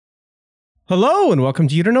Hello and welcome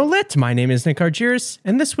to You Don't Know Lit. My name is Nick Argyris,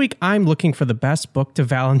 and this week I'm looking for the best book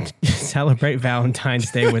to celebrate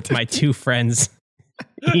Valentine's Day with my two friends,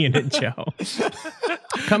 Ian and Joe.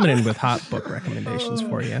 Coming in with hot book recommendations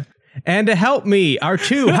for you. And to help me, our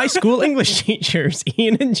two high school English teachers,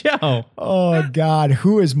 Ian and Joe. Oh, God.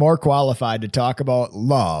 Who is more qualified to talk about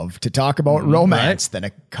love, to talk about romance than a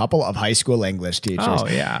couple of high school English teachers? Oh,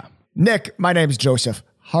 yeah. Nick, my name's Joseph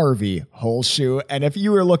Harvey Holshoe. And if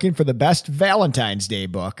you were looking for the best Valentine's Day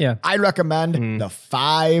book, I recommend The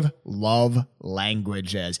 5 Love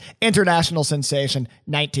Languages. International sensation,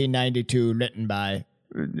 1992, written by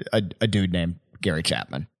a dude named Gary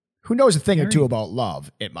Chapman, who knows a thing or two about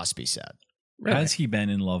love, it must be said. Really? Has he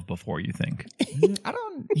been in love before, you think?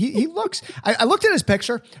 He looks, I looked at his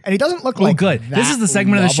picture and he doesn't look like good. This is the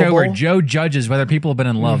segment of the show where Joe judges whether people have been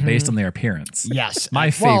in love based on their appearance. Yes.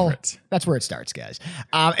 My favorite. That's where it starts, guys.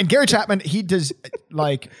 And Gary Chapman, he does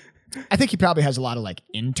I think he probably has a lot of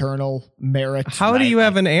internal merit. How do you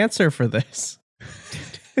have an answer for this?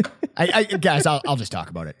 Guys, I'll just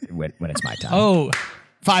talk about it when it's my time. Oh,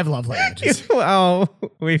 5 love languages. Oh,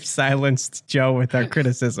 we've silenced Joe with our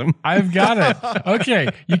criticism. I've got it. Okay.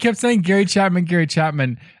 You kept saying Gary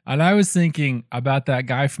Chapman, and I was thinking about that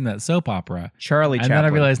guy from that soap opera. Charlie Chaplin. And then I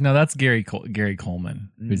realized, no, that's Gary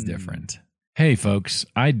Coleman, who's different. Hey, folks,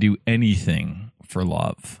 I'd do anything for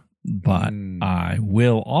love, but I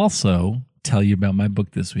will also tell you about my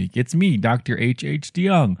book this week. It's me, Dr. H.H.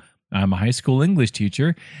 DeYoung. I'm a high school English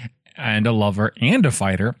teacher and a lover and a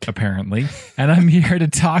fighter, apparently. And I'm here to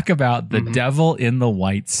talk about The Devil in the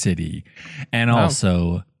White City and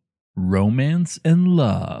also romance and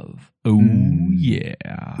love. Oh,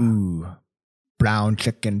 yeah. Ooh. Brown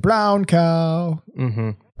chicken, brown cow.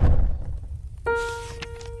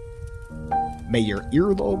 May your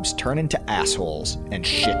earlobes turn into assholes and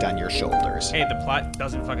shit on your shoulders. Hey, the plot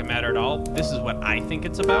doesn't fucking matter at all. This is what I think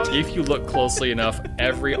it's about. If you look closely enough,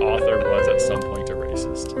 every author was at some point a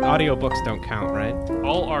racist. Audiobooks don't count, right?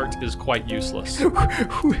 All art is quite useless. Who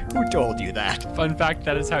told you that? Fun fact,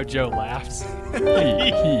 that is how Joe laughs.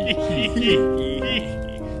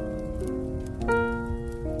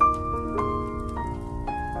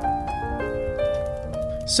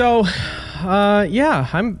 So, are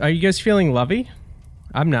you guys feeling lovey?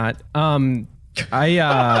 I'm not. I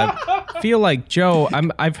feel like Joe,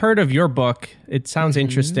 I've heard of your book. It sounds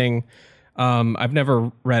interesting. I've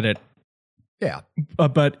never read it. Yeah.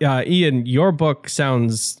 But Ian, your book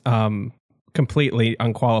sounds completely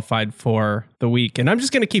unqualified for the week. And I'm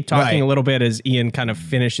just going to keep talking a little bit as Ian kind of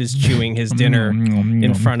finishes chewing his dinner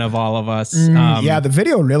in front of all of us. The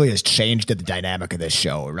video really has changed the dynamic of this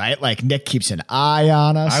show, right? Like Nick keeps an eye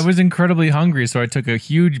on us. I was incredibly hungry, so I took a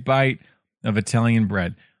huge bite of Italian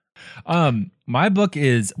bread. My book,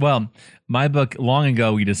 long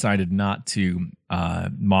ago, we decided not to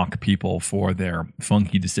mock people for their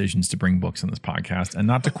funky decisions to bring books on this podcast and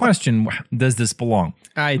not to question, does this belong?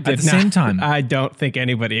 At the same time, I don't think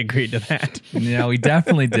anybody agreed to that. Yeah, we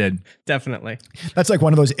definitely did. Definitely. That's like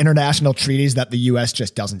one of those international treaties that the U.S.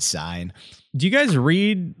 just doesn't sign. Do you guys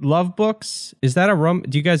read love books? Is that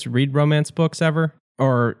do you guys read romance books ever?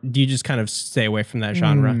 Or do you just kind of stay away from that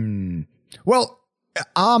genre? Well,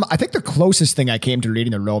 I think the closest thing I came to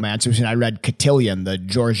reading the romance was when I read Cotillion, the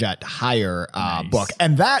Georgette Heyer book.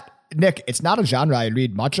 And that, Nick, it's not a genre I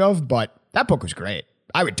read much of, but that book was great.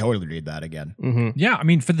 I would totally read that again. Yeah, I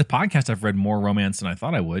mean, for the podcast, I've read more romance than I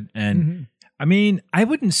thought I would. And I mean, I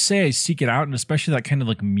wouldn't say I seek it out, and especially that kind of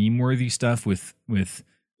like meme-worthy stuff with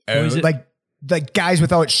like guys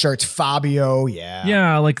without shirts, Fabio,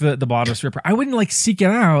 yeah, like the bodice ripper. I wouldn't like seek it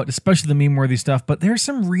out, especially the meme-worthy stuff. But there's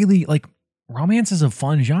some really like romance is a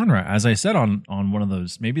fun genre, as I said on one of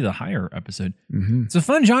those, maybe the higher episode. It's a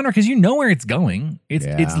fun genre because you know where it's going.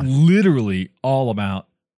 It's literally all about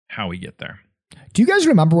how we get there. Do you guys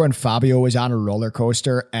remember when Fabio was on a roller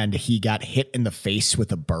coaster and he got hit in the face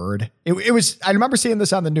with a bird? It was. I remember seeing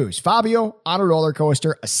this on the news. Fabio on a roller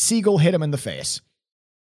coaster, a seagull hit him in the face.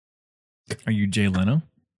 Are you Jay Leno?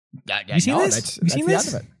 You seen this? That's the end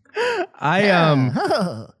of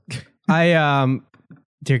it.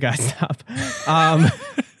 Dear God, stop.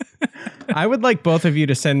 I would like both of you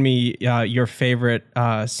to send me your favorite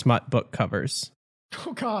smut book covers.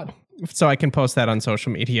 Oh, God. So I can post that on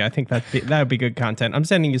social media. I think that would be good content. I'm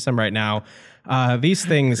sending you some right now. These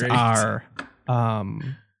things are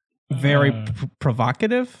very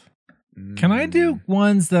provocative. Can I do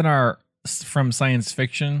ones that are from science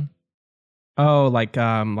fiction? Oh, like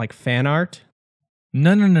fan art?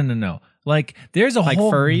 No. Like there's a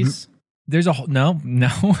whole furries. There's a no.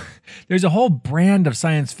 There's a whole brand of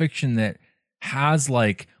science fiction that has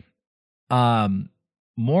like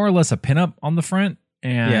more or less a pinup on the front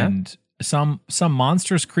and some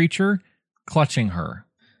monstrous creature clutching her.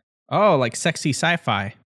 Oh, like sexy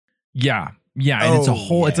sci-fi. Yeah. And it's a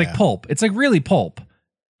whole, it's like pulp. It's like really pulp.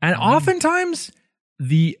 And oftentimes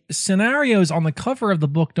the scenarios on the cover of the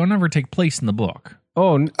book don't ever take place in the book.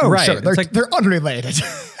 Oh, right. Sure. They're unrelated.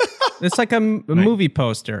 It's like a movie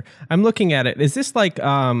poster. I'm looking at it. Is this like,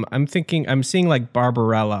 I'm seeing like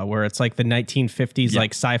Barbarella, where it's like the 1950s,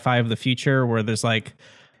 like sci-fi of the future, where there's like,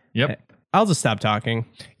 I'll just stop talking.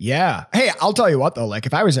 Yeah. Hey, I'll tell you what though, like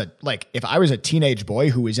if I was a teenage boy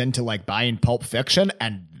who was into like buying Pulp Fiction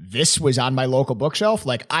and this was on my local bookshelf,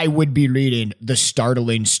 like I would be reading the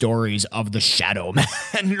startling stories of the Shadow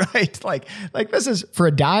Man, right? Like this is for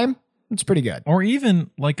a dime. It's pretty good. Or even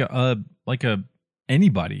like a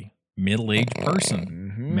anybody, middle-aged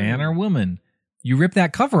person, man or woman. You rip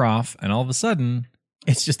that cover off and all of a sudden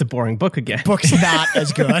it's just a boring book again. Book's not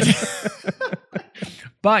as good.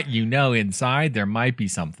 But inside there might be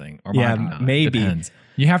something. Or might not. Maybe. Depends.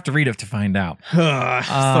 You have to read it to find out. That's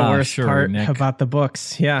the worst part, Nick, about the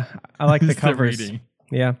books. Yeah, I like the covers.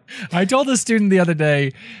 Yeah. I told a student the other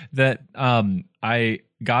day that I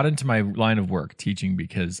got into my line of work teaching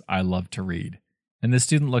because I love to read. And the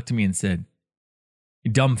student looked at me and said,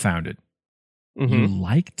 dumbfounded. You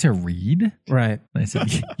like to read? Right. And I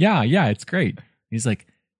said, yeah, it's great. He's like,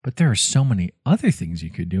 but there are so many other things you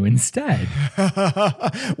could do instead.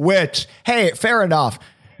 Which, hey, fair enough.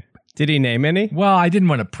 Did he name any? Well, I didn't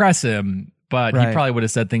want to press him, but he probably would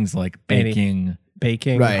have said things like baking,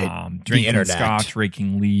 right? Drinking scotch,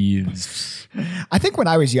 raking leaves. I think when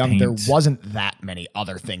I was young, there wasn't that many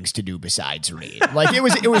other things to do besides read. Like it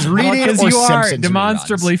was reading or you Simpsons are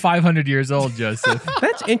demonstrably 500 years old, Joseph.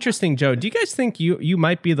 That's interesting, Joe. Do you guys think you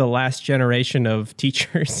might be the last generation of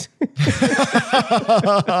teachers?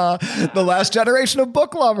 The last generation of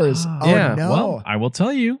book lovers. Yeah. No. Well, I will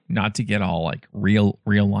tell you, not to get all like real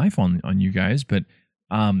life on you guys, but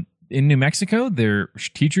in New Mexico, their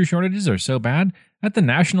teacher shortages are so bad that the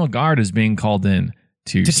National Guard is being called in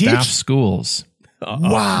to staff schools.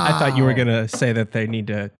 Wow. I thought you were going to say that they need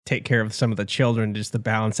to take care of some of the children just to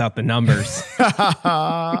balance out the numbers.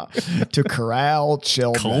 To corral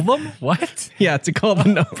children. Cull them? What? Yeah, to call the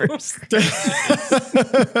numbers.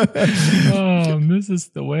 This is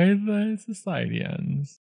the way the society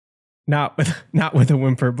ends. Not with a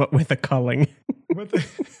whimper, but with a culling.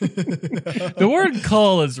 The word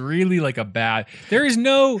cull is really like a bad. There is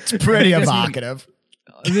no. It's pretty evocative.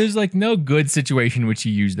 There's like no good situation in which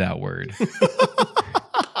you use that word.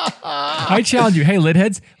 I challenge you. Hey, lit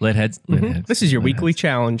heads. This is your weekly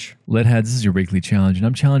challenge. Lit heads, this is your weekly challenge. And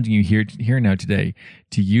I'm challenging you here now today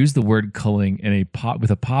to use the word culling in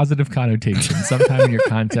with a positive connotation sometime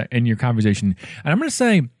in your conversation. And I'm going to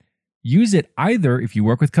say, use it either if you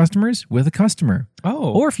work with customers, with a customer.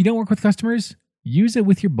 Oh. Or if you don't work with customers, use it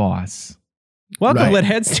with your boss. Welcome, Lit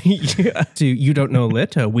Heads, to You Don't Know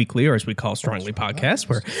Lit, a weekly, or as we call Strongly podcast,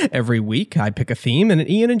 where every week I pick a theme and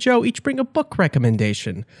Ian and Joe each bring a book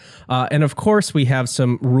recommendation. And of course, we have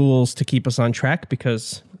some rules to keep us on track,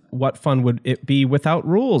 because what fun would it be without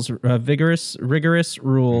rules? Rigorous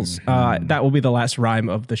rules. That will be the last rhyme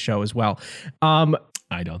of the show as well.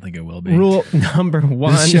 I don't think it will be. Rule number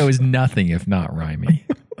one. This show is nothing if not rhymey.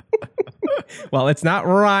 Well, it's not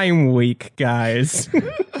rhyme week, guys.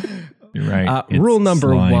 You're right. Rule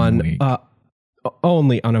number one,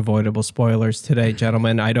 only unavoidable spoilers today,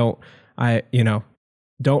 gentlemen. Don't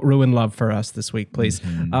ruin love for us this week, please.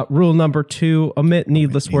 Rule number two, omit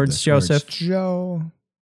needless words, Joseph. Joe.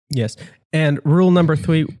 Yes. And rule number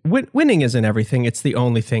three, winning isn't everything. It's the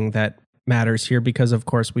only thing that matters here, because of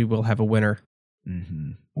course we will have a winner.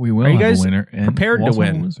 We will Are you have guys a winner. And prepared to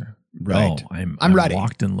win? Right. Oh, I'm ready.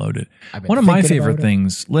 Locked and loaded. One of my favorite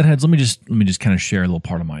things, Lit Heads, let me just kind of share a little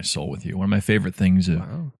part of my soul with you. One of my favorite things of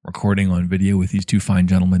recording on video with these two fine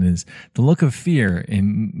gentlemen is the look of fear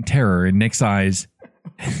and terror in Nick's eyes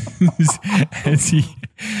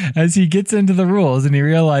as he gets into the rules and he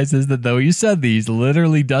realizes that though you said these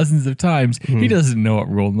literally dozens of times, he doesn't know what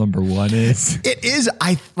rule number one is. It is.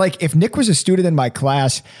 If Nick was a student in my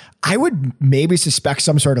class, I would maybe suspect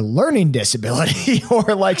some sort of learning disability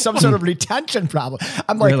or like some sort of retention problem.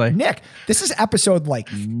 I'm like, really? Nick, this is episode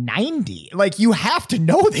like 90. Like, you have to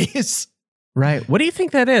know these. Right. What do you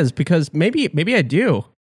think that is? Because maybe I do.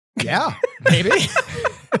 Yeah, maybe.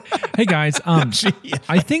 Hey guys,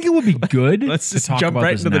 I think it would be good. Let's just jump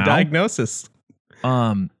right into the diagnosis.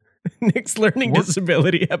 Nick's learning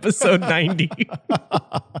disability, episode 90.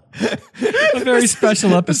 A very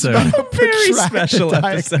special episode. Very special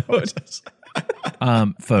episode.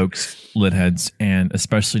 Folks, Lit Heads, and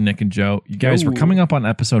especially Nick and Joe, you guys, we're coming up on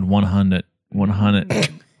episode 100. 100.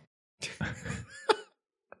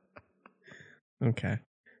 Okay.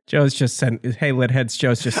 Joe's just sending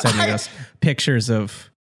us pictures of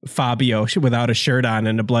Fabio without a shirt on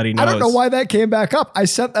and a bloody nose. I don't know why that came back up. I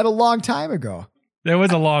sent that a long time ago. That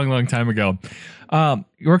was a long, long time ago.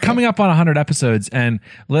 We're coming up on 100 episodes, and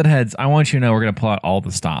Litheads, I want you to know we're going to pull out all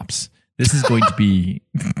the stops. This is going to be...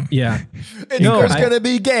 Yeah. There's going to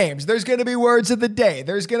be games. There's going to be words of the day.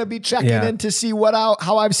 There's going to be checking in to see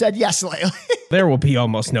how I've said yes lately. There will be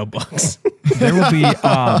almost no books. There will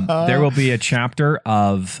be a chapter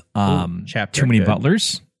of Too Many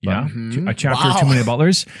Butlers. Yeah. A chapter of Too Many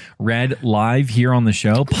Butlers read live here on the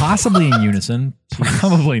show, possibly in unison,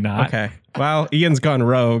 probably not. Okay. Well, Ian's gone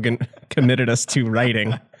rogue and committed us to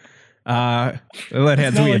writing. We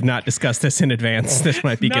have not discussed this in advance. This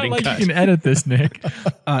might be getting cut. You can edit this, Nick.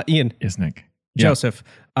 Ian. Yes, Nick. Joseph,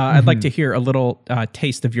 I'd like to hear a little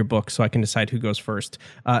taste of your book so I can decide who goes first.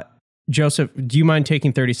 Joseph, do you mind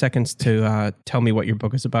taking 30 seconds to tell me what your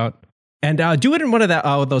book is about? And do it in one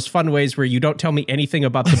of those fun ways where you don't tell me anything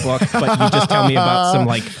about the book, but you just tell me about some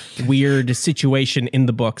like weird situation in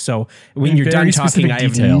the book. So when you're done talking, I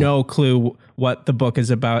have no clue what the book is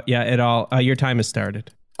about. Yeah, your time has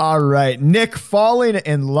started. All right, Nick, falling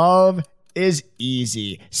in love is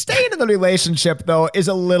easy. Staying in the relationship, though, is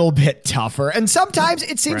a little bit tougher. And sometimes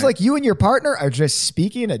it seems like you and your partner are just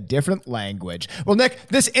speaking a different language. Well, Nick,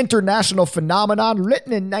 this international phenomenon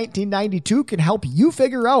written in 1992 can help you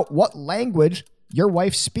figure out what language your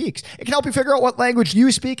wife speaks. It can help you figure out what language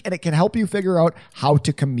you speak, and it can help you figure out how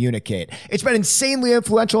to communicate. It's been insanely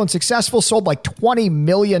influential and successful, sold like 20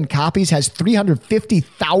 million copies, has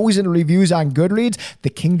 350,000 reviews on Goodreads. The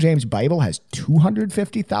King James Bible has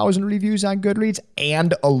 250,000 reviews on Goodreads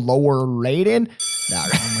and a lower rating.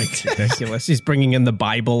 It's ridiculous. He's bringing in the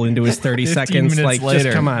Bible into his 30 seconds. Like, later.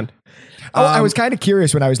 Just come on. I was kind of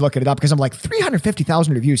curious when I was looking it up because I'm like,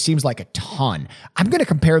 350,000 reviews seems like a ton. I'm going to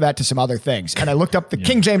compare that to some other things. And I looked up the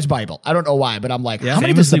King James Bible. I don't know why, but I'm like, how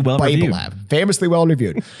many does the Bible have? Famously well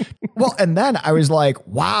reviewed. Well, and then I was like,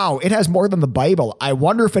 wow, it has more than the Bible. I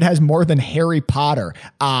wonder if it has more than Harry Potter.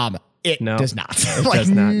 It does not. It does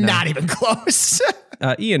not. No. Not even close.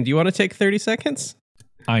 Ian, do you want to take 30 seconds?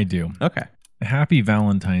 I do. Okay. Happy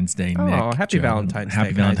Valentine's Day, Nick. Oh, happy Valentine's Day.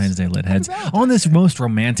 Happy Valentine's Day, Litheads. On this most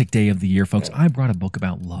romantic day of the year, folks, I brought a book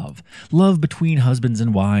about love. Love between husbands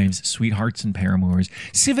and wives, sweethearts and paramours,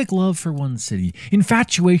 civic love for one city,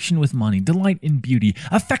 infatuation with money, delight in beauty,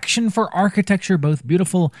 affection for architecture, both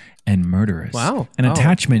beautiful and murderous. Wow. An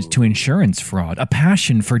attachment to insurance fraud, a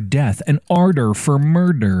passion for death, an ardor for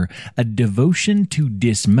murder, a devotion to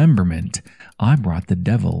dismemberment. I brought the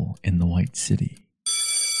devil in the White City.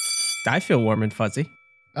 I feel warm and fuzzy.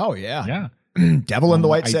 Oh, yeah. Yeah. Devil in the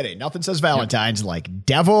White City. Nothing says Valentine's like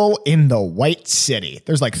Devil in the White City.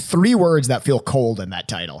 There's like 3 words that feel cold in that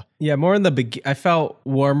title. Yeah, more in the I felt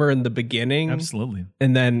warmer in the beginning. Absolutely.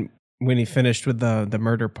 And then when he finished with the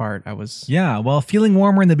murder part, I was... Yeah, well, feeling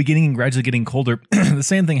warmer in the beginning and gradually getting colder, the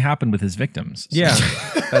same thing happened with his victims. So. Yeah,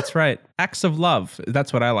 that's right. Acts of love.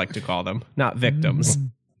 That's what I like to call them, not victims.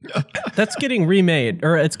 That's getting remade,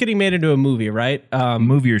 or it's getting made into a movie, right?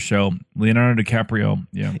 Movie or show. Leonardo DiCaprio.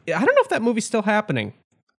 Yeah. I don't know if that movie's still happening.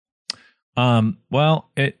 Well,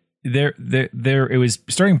 it was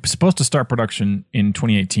supposed to start production in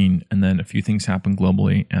 2018, and then a few things happened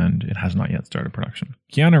globally, and it has not yet started production.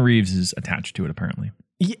 Keanu Reeves is attached to it, apparently.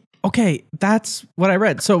 Yeah, okay, that's what I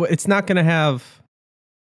read. So it's not going to have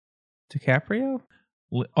DiCaprio?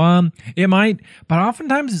 It might, but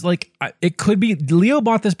oftentimes it's like it could be. Leo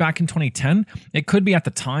bought this back in 2010. It could be at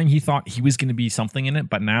the time he thought he was going to be something in it,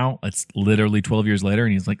 but now it's literally 12 years later,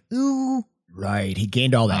 and he's like, ooh, right. He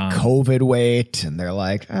gained all that COVID weight, and they're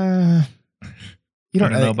like, you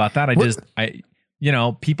don't know about that.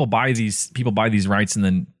 People buy these rights, and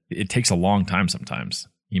then it takes a long time. Sometimes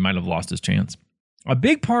he might have lost his chance. A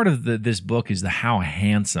big part of this book is how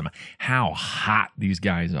handsome, how hot these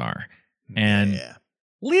guys are, and. Yeah.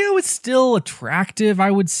 Leo is still attractive,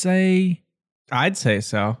 I would say. I'd say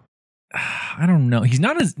so. I don't know. He's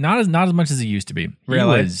not as much as he used to be.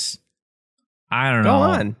 Really? I don't know. Go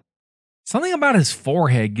on. Something about his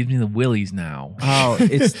forehead gives me the willies now. Oh,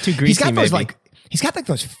 it's too greasy. He's got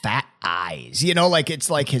those fat eyes. You know, like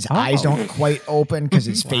it's like his eyes don't quite open because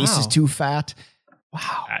his face is too fat.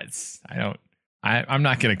 Wow. I'm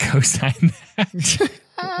not going to co-sign that.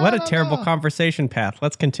 What a terrible conversation path.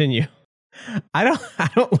 Let's continue. I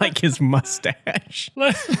don't like his mustache.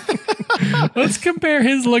 Let's compare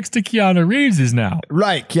his looks to Keanu Reeves's now.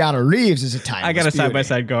 Right, Keanu Reeves is a timeless I got a side by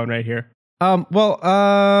side going right here. Probably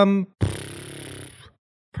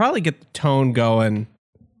get the tone going,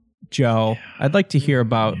 Joe. I'd like to hear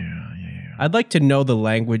about I'd like to know the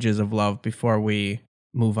languages of love before we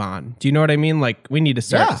move on. Do you know what I mean? Like, we need to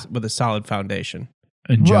start with a solid foundation.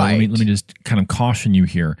 And Joe, let me just kind of caution you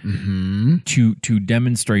here. Mm-hmm. To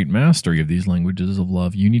demonstrate mastery of these languages of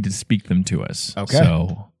love, you need to speak them to us. Okay.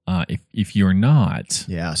 So if you're not,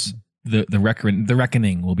 yes, the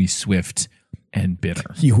reckoning will be swift and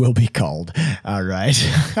bitter. You will be called. All right.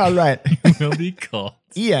 All right. You will be called.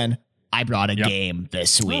 Ian, I brought a game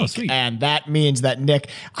this week, and that means that, Nick,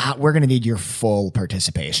 we're going to need your full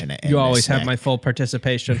participation. You always have my full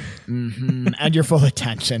participation. And your full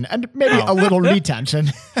attention, and maybe a little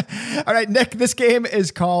retention. All right, Nick, this game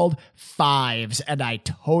is called Fives, and I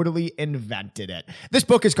totally invented it. This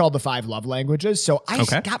book is called The 5 Love Languages, so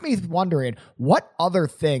got me wondering, what other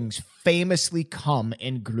things famously come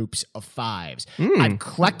in groups of fives? I've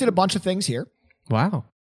collected a bunch of things here. Wow.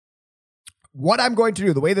 What I'm going to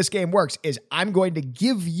do, the way this game works, is I'm going to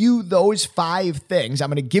give you those 5 things. I'm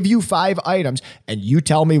going to give you 5 items, and you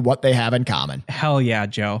tell me what they have in common. Hell yeah,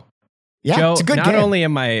 Joe. Yeah, Joe, it's a good not game. only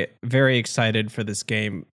am I very excited for this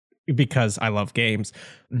game because I love games,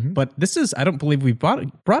 but this is, I don't believe we brought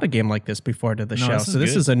a game like this before to the show. So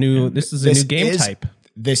this is a new game type.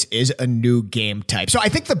 This is a new game type. So I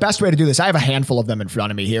think the best way to do this, I have a handful of them in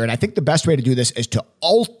front of me here, and I think the best way to do this is to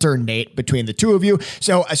alternate between the two of you.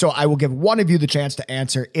 So I will give one of you the chance to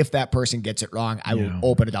answer. If that person gets it wrong, I will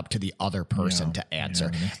open it up to the other person to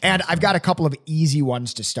answer. And I've got a couple of easy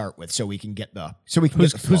ones to start with, so we can get the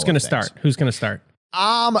Who's going to start? Who's going to start?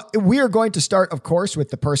 We are going to start, of course, with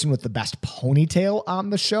the person with the best ponytail on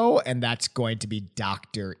the show, and that's going to be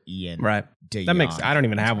Dr. Ian. Right. That makes. I don't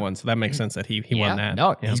even have one, so that makes sense that he won that.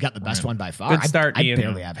 No, he's got the best one by far. Good start, Ian. I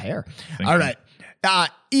barely have hair. All right,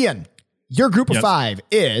 Ian, your group of 5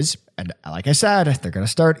 is, and like I said, they're going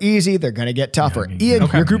to start easy. They're going to get tougher. Ian,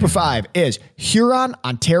 your group of 5 is Huron,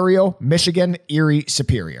 Ontario, Michigan, Erie,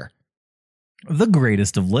 Superior. The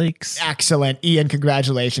greatest of lakes. Excellent. Ian,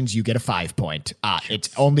 congratulations. You get a 5 point. It's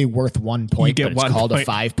only worth 1 point, but it's called a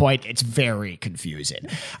 5 point. It's very confusing.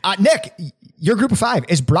 Nick, your group of 5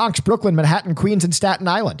 is Bronx, Brooklyn, Manhattan, Queens, and Staten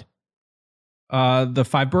Island. The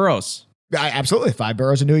 5 boroughs. Absolutely. 5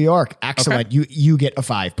 boroughs in New York. Excellent. Okay. You get a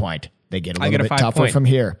 5 point. They get a little bit tougher from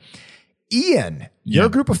here. Ian, your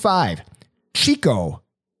group of 5, Chico,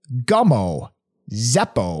 Gummo,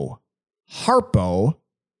 Zeppo, Harpo,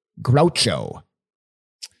 Groucho.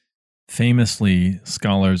 Famously,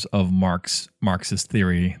 scholars of Marxist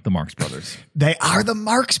theory, the Marx Brothers. They are the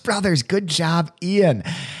Marx Brothers. Good job, Ian.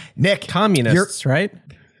 Nick. Communists, right?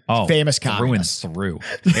 Oh, famous communists. Through.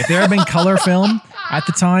 If there had been color film at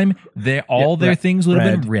the time, their things would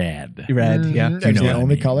have been red. Red, yeah. That's the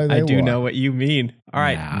only color they wore. I do know what you mean. All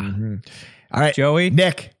right. Yeah. All right. Joey.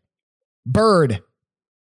 Nick. Bird.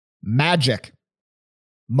 Magic.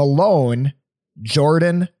 Malone.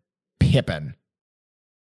 Jordan. Pippen.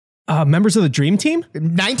 Members of the Dream Team?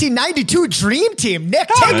 1992 Dream Team. Nick,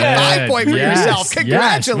 take a 5 point for yourself.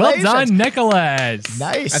 Congratulations. Well done, Nicholas.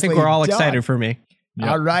 Nice. I think we're all excited for me. Yep.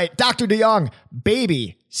 All right. Dr. DeYoung.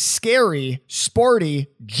 Baby. Scary. Sporty.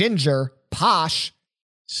 Ginger. Posh.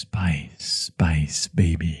 Spice,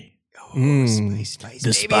 baby. Spice,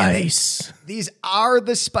 the baby. Spice. These are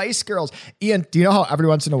the Spice Girls. Ian, do you know how every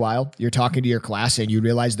once in a while you're talking to your class and you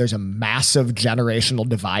realize there's a massive generational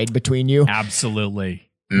divide between you? Absolutely.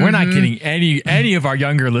 We're not kidding any of our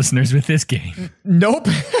younger listeners with this game. Nope.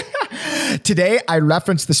 Today, I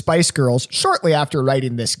referenced the Spice Girls shortly after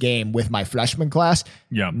writing this game with my freshman class.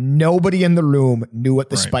 Yeah. Nobody in the room knew what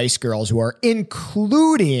the Spice Girls were,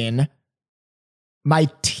 including my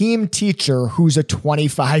team teacher, who's a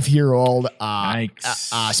 25-year-old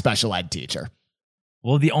special ed teacher.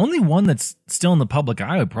 Well, the only one that's still in the public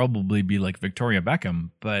eye would probably be like Victoria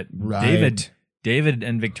Beckham, but David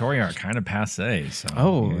and Victoria are kind of passé. So.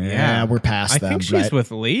 Oh, yeah. We're past them. I think she's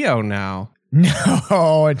with Leo now.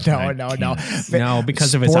 No. No,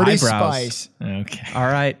 because of his eyebrows. Spice, okay. All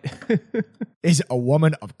right. is a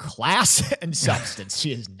woman of class and substance.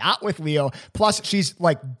 She is not with Leo. Plus, she's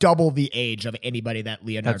like double the age of anybody that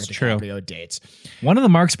Leonardo DiCaprio dates. One of the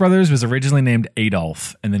Marx Brothers was originally named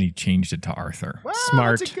Adolf, and then he changed it to Arthur. Well,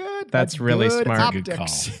 smart. That's really good smart. Optics. Good call.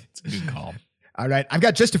 It's a good call. All right. I've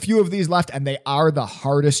got just a few of these left, and they are the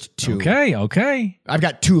hardest two. Okay. I've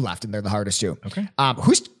got 2 left, and they're the hardest 2. Okay.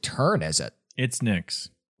 Whose turn is it? It's Nick's.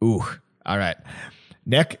 Ooh. All right.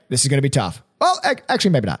 Nick, this is going to be tough. Well,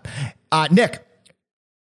 actually, maybe not. Nick,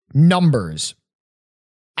 Numbers,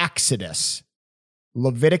 Exodus,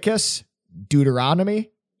 Leviticus,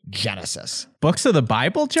 Deuteronomy, Genesis. Books of the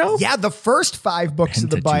Bible, Joe? Yeah, the first 5 books of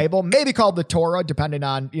the Bible, maybe called the Torah, depending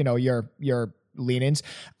on, your leanings.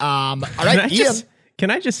 All right, Ian.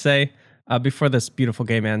 Can I just say, before this beautiful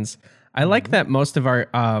game ends, I like that most of our,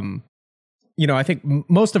 I think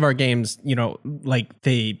most of our games, like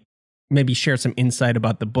they maybe share some insight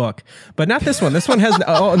about the book, but not this one. This one has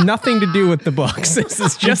nothing to do with the books. This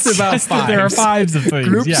is just about fives. There are fives of things.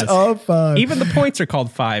 Groups of five. Even the points are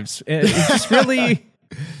called fives. It's just really,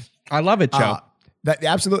 I love it, Joe.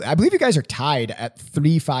 Absolutely. I believe you guys are tied at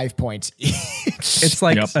 3 5 points each. It's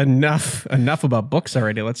like enough about books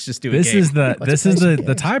already. Let's just do it. This is the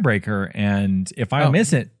tiebreaker, and if I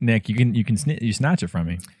miss it, Nick, you snatch it from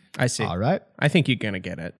me. I see. All right. I think you're gonna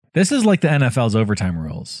get it. This is like the NFL's overtime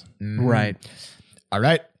rules. Right. All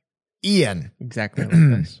right. Ian. Exactly like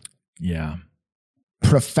this. Yeah.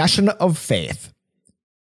 Profession of faith,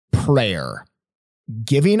 prayer,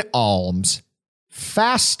 giving alms,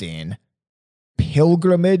 fasting,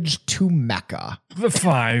 pilgrimage to Mecca. The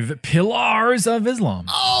 5 pillars of Islam.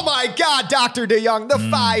 Oh my God, Dr. DeYoung, the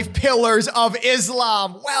 5 pillars of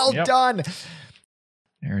Islam. Well done.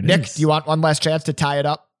 There it Nick, is. do you want one last chance to tie it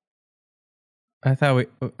up? I thought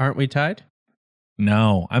aren't we tied?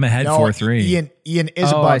 No, I'm ahead 4-3. Ian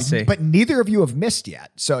is I see. but neither of you have missed yet.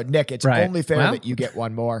 So Nick, it's only fair that you get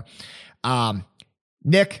one more.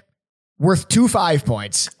 Nick, worth 2 5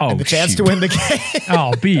 points and the chance to win the game.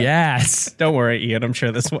 Oh, BS. Don't worry, Ian. I'm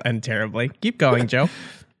sure this will end terribly. Keep going, Joe.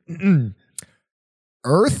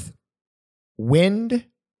 Earth, wind,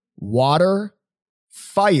 water,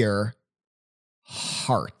 fire,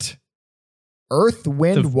 heart. Earth,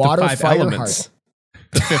 wind, water, the 5 fire, elements. heart.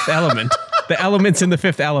 The 5th element. The elements in the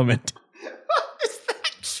 5th element. Is that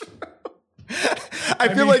true?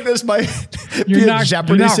 I feel like this might be a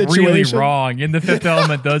Jeopardy situation. Really wrong. In the 5th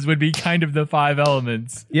element, those would be kind of the 5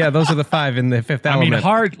 elements. Yeah, those are the 5 in the 5th element. I mean,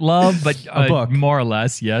 heart, love, but a book. More or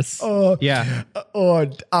less, yes. Yeah.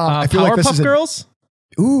 I feel like this is Powerpuff Girls?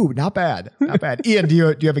 Ooh, not bad. Not bad. Ian, do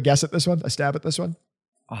you have a guess at this one? A stab at this one?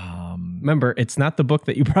 Remember, it's not the book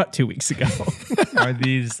that you brought 2 weeks ago. Are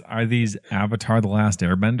these Avatar: The Last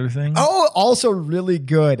Airbender things? Oh, also really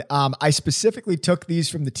good. I specifically took these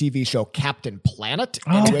from the TV show Captain Planet.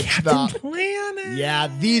 Captain Planet. Yeah,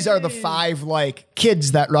 these are the 5 like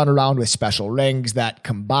kids that run around with special rings that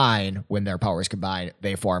combine. When their powers combine,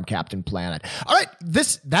 they form Captain Planet. All right,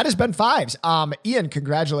 that has been 5s. Ian,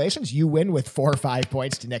 congratulations. You win with 4 or 5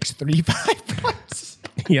 points to Nick's 3 5 points.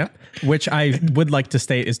 Yeah, which I would like to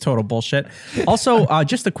state is total bullshit. Also,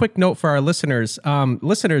 just a quick note for our listeners.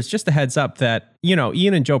 Just a heads up that,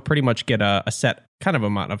 Ian and Joe pretty much get a set kind of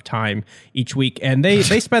amount of time each week, and they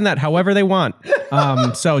spend that however they want.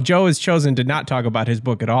 So Joe has chosen to not talk about his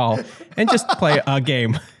book at all and just play a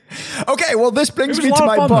game. Okay, well, this brings me to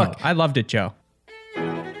my book. I loved it, Joe.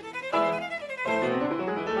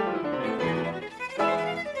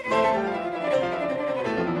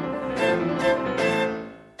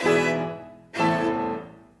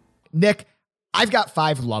 Nick, I've got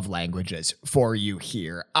 5 love languages for you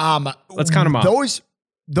here. Let's count them up.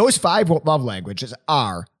 Those 5 love languages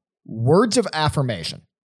are words of affirmation,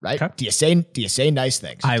 right? Okay. Do you say nice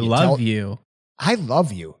things? I love you. I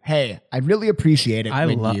love you. Hey, I really appreciate it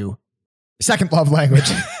when you. Second love language.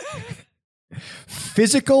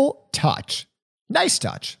 Physical touch. Nice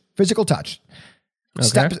touch. Physical touch.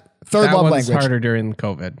 Okay. Third that love one's language. harder during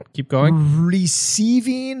COVID. Keep going.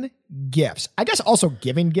 Receiving gifts. I guess also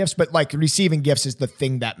giving gifts, but like receiving gifts is the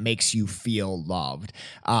thing that makes you feel loved.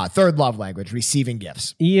 Third love language, receiving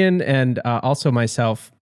gifts. Ian and also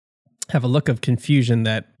myself have a look of confusion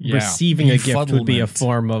that receiving a gift would be a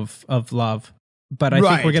form of love. But I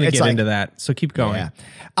think we're going to get into that. So keep going.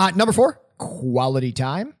 Yeah. Number 4, quality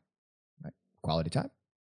time. Quality time.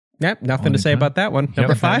 Yep, nothing to say about that one.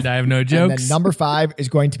 Number 5. I have no jokes. And then number 5 is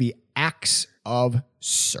going to be acts of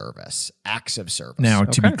service. Acts of service. Now,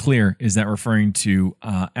 to be clear, is that referring to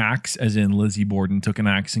axe as in Lizzie Borden took an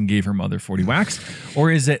axe and gave her mother 40 whacks?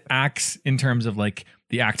 Or is it acts in terms of like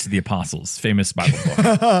the Acts of the Apostles, famous Bible book?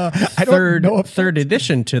 I don't know. Third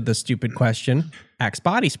edition to the Axe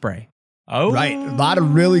body spray. Oh. Right. A lot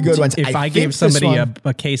of really good ones. If I gave somebody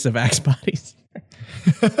a case of Axe bodies.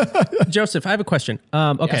 Joseph, I have a question.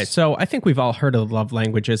 So I think we've all heard of love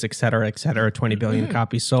languages, et cetera, 20 billion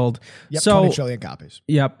copies sold. Yep, so, 20 trillion copies.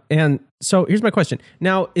 Yep. And so here's my question.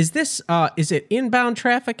 Now, is it inbound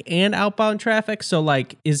traffic and outbound traffic? So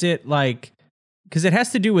like, is it like, because it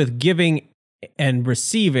has to do with giving and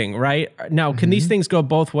receiving, right? Now, can these things go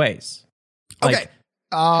both ways? Like, Okay.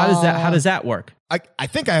 How does that work? I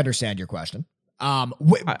think I understand your question.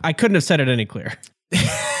 I couldn't have said it any clearer.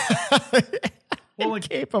 Well,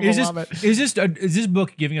 is this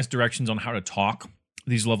book giving us directions on how to talk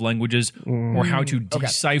these love languages or how to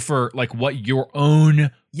decipher like what your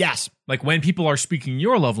own like when people are speaking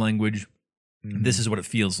your love language, this is what it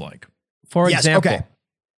feels like. For example,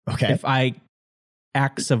 Okay. If I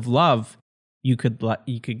acts of love, you could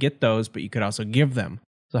get those, but you could also give them.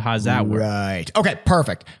 So how's that work? Right. Okay,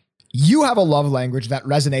 perfect. You have a love language that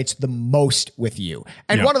resonates the most with you.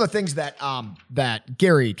 And one of the things that that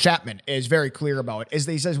Gary Chapman is very clear about is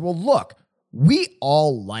that he says, well, look, we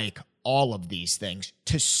all like all of these things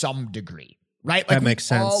to some degree, right? Like that makes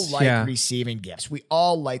sense. We all like receiving gifts. We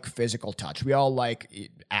all like physical touch. We all like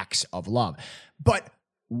acts of love. But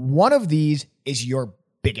one of these is your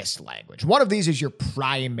biggest language. One of these is your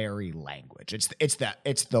primary language. It's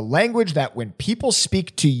the language that when people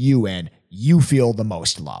speak to you in, you feel the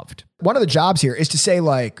most loved. One of the jobs here is to say,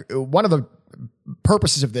 like, one of the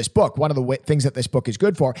purposes of this book, one of the things that this book is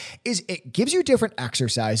good for is it gives you different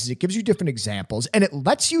exercises, it gives you different examples, and it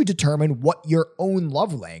lets you determine what your own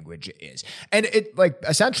love language is. And it, like,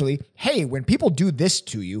 essentially, hey, when people do this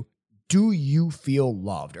to you, do you feel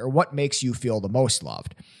loved, or what makes you feel the most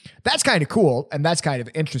loved? That's kind of cool, and that's kind of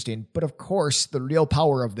interesting. But of course, the real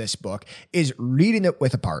power of this book is reading it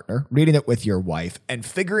with a partner, reading it with your wife, and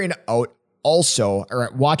figuring out also, or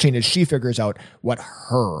watching as she figures out what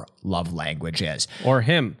her love language is. Or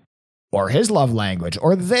him. Or his love language,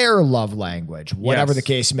 or their love language, whatever the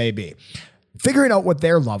case may be. Figuring out what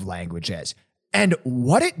their love language is. And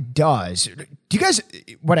what it does, do you guys,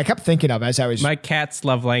 what I kept thinking of as I was... My cat's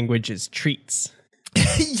love language is treats.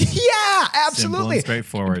 Yeah, absolutely. Simple and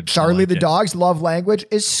straightforward. Charlie the dog's love language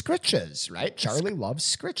is scritches, right? Charlie loves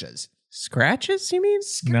scritches. Scratches, you mean?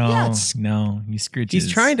 No, he scritches. He's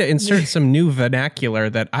trying to insert some new vernacular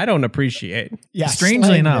that I don't appreciate. Yeah,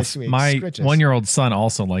 strangely enough, my 1-year-old son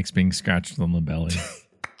also likes being scratched on the belly.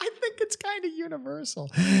 I think it's kind of universal.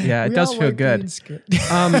 Yeah, it does feel good.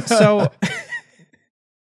 So...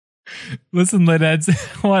 Listen, Lidheads,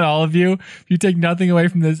 I want all of you, if you take nothing away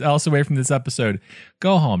from this episode,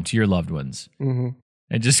 go home to your loved ones and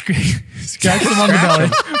just scratch them on the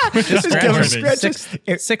belly. Just give them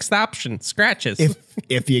scratches. Sixth option, scratches.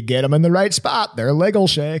 If you get them in the right spot, their leg will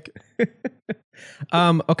shake.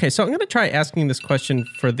 Okay, so I'm going to try asking this question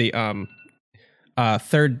for the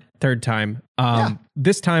third time.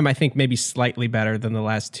 This time, I think maybe slightly better than the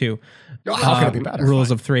last two. How can it be better? Rules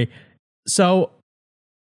of three. So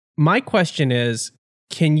my question is,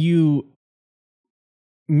 can you,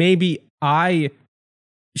 maybe I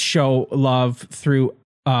show love through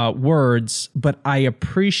words, but I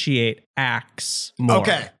appreciate acts more.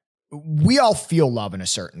 Okay. We all feel love in a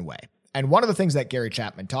certain way. And one of the things that Gary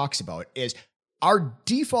Chapman talks about is our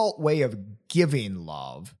default way of giving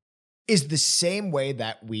love is the same way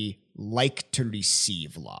that we like to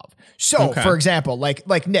receive love. So, for example,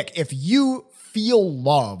 like Nick, if you feel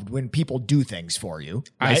loved when people do things for you,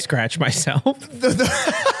 right? I scratch myself.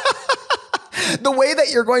 The way that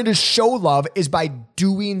you're going to show love is by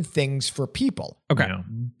doing things for people. Okay.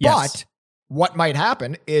 Yeah. But what might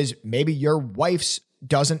happen is maybe your wife's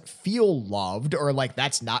doesn't feel loved, or like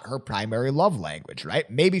that's not her primary love language, right?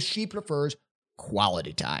 Maybe she prefers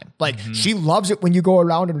quality time. Like she loves it when you go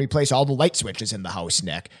around and replace all the light switches in the house,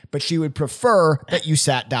 Nick, but she would prefer that you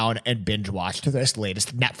sat down and binge watched this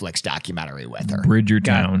latest Netflix documentary with her.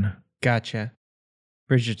 Bridgertown. Gotcha.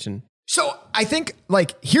 Bridgerton. So I think,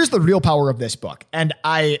 like, here's the real power of this book. And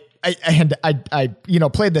I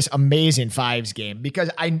played this amazing fives game because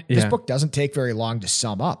this book doesn't take very long to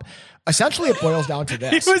sum up. Essentially, it boils down to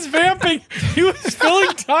this. He was vamping. He was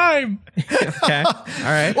filling time. Okay. All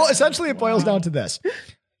right. Well, essentially, it boils down to this.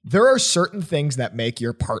 There are certain things that make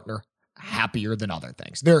your partner happier than other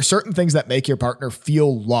things. There are certain things that make your partner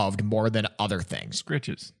feel loved more than other things.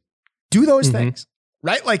 Scritches. Do those things,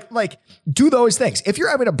 right? Like do those things. If you're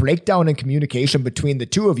having a breakdown in communication between the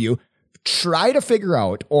two of you, try to figure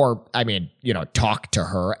out, or talk to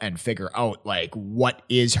her and figure out, like, what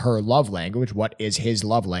is her love language? What is his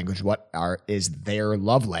love language? What is their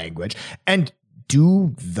love language? And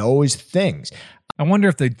do those things. I wonder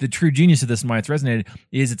if the true genius of this and why it's resonated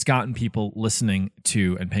is it's gotten people listening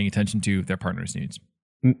to and paying attention to their partner's needs.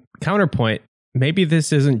 Counterpoint, maybe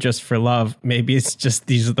this isn't just for love. Maybe it's just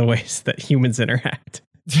these are the ways that humans interact.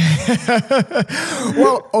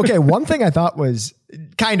 Well, okay. One thing I thought was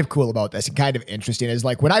kind of cool about this and kind of interesting is,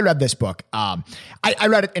 like, when I read this book, I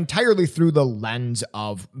read it entirely through the lens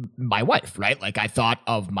of my wife, right? Like, I thought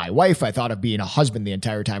of my wife. I thought of being a husband the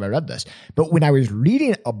entire time I read this. But when I was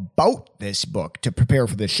reading about this book to prepare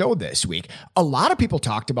for the show this week, a lot of people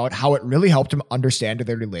talked about how it really helped them understand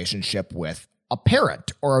their relationship with a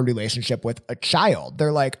parent or a relationship with a child.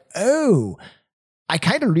 They're like, oh, I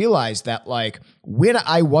kind of realized that, like, when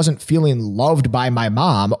I wasn't feeling loved by my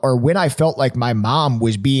mom, or when I felt like my mom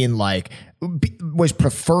was being was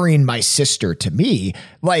preferring my sister to me,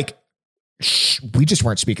 like, we just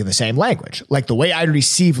weren't speaking the same language. Like the way I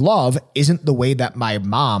receive love isn't the way that my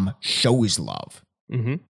mom shows love.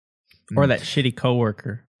 Mm-hmm. Or that shitty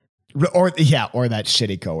coworker. Or that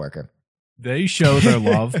shitty coworker. They show their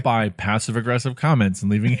love by passive aggressive comments and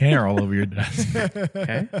leaving hair all over your desk.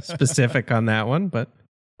 Okay. Specific on that one, but.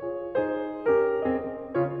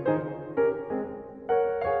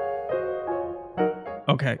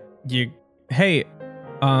 Okay.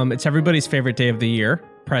 It's everybody's favorite day of the year,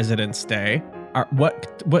 President's Day.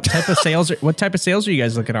 What type of sales? What type of sales are you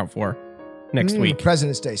guys looking out for next week?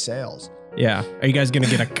 President's Day sales. Yeah. Are you guys going to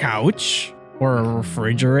get a couch or a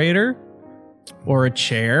refrigerator or a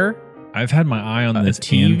chair? I've had my eye on this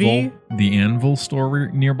TV? Anvil. The Anvil store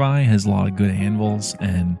nearby has a lot of good anvils,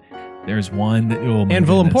 and there's one that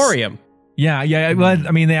Anvil Emporium. Yeah. Well,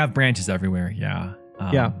 I mean, they have branches everywhere. Yeah.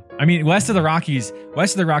 Yeah. I mean, west of the Rockies,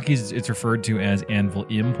 it's referred to as Anvil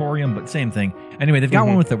Emporium, but same thing. Anyway, they've got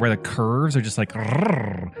one with where the curves are just like.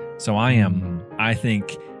 So I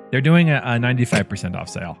think they're doing a 95% off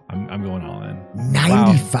sale. I'm going all in.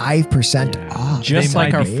 95% off. Just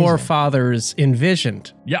like our forefathers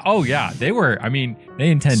envisioned. Yeah. Oh, yeah. They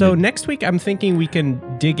intended. So next week, I'm thinking we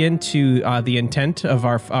can dig into the intent of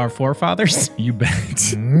our forefathers. You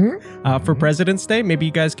bet. For President's Day, maybe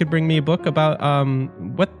you guys could bring me a book about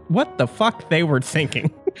what the fuck they were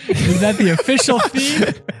thinking. Is that the official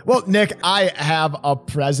feed? Well, Nick, I have a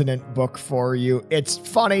president book for you. It's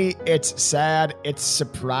funny, it's sad, it's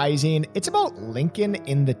surprising. It's about Lincoln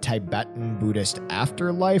in the Tibetan Buddhist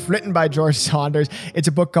afterlife, written by George Saunders. It's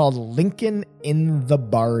a book called Lincoln in the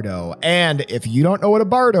Bardo. And if you don't know what a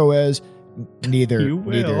bardo is, neither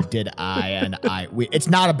did I. And it's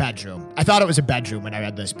not a bedroom. I thought it was a bedroom when I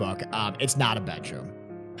read this book. It's not a bedroom.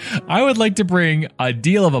 I would like to bring a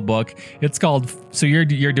deal of a book. It's called. So you're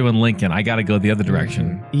doing Lincoln. I got to go the other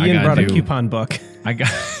direction. Ian brought a coupon book. I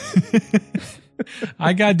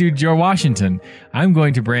got to do George Washington. I'm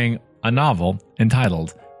going to bring a novel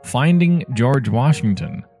entitled "Finding George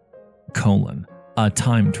Washington: A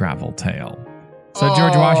Time Travel Tale." So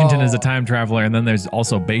George Washington is a time traveler, and then there's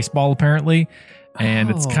also baseball apparently. And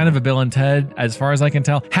it's kind of a Bill and Ted, as far as I can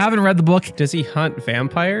tell. Haven't read the book. Does he hunt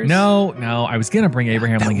vampires? No. I was going to bring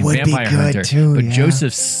Abraham Lincoln, Vampire Hunter. But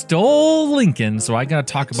Joseph stole Lincoln, so I got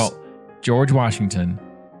to talk about George Washington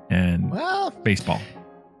and baseball.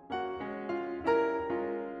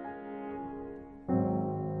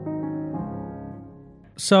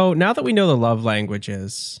 So now that we know the love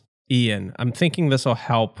languages, Ian, I'm thinking this will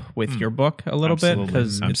help with your book a little bit,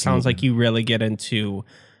 because it sounds like you really get into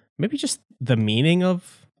maybe just the meaning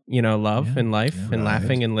of, love and life and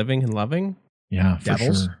laughing and living and loving. Yeah, for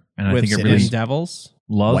devils. sure. And I with think it really devils.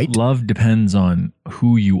 Love depends on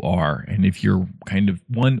who you are, and if you're kind of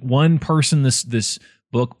one person. This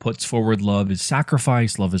book puts forward love is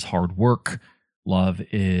sacrifice, love is hard work, love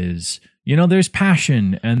is there's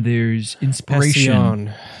passion and there's inspiration,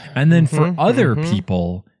 Passion. And then for other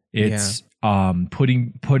people, it's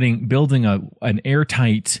building an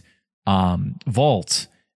airtight vault.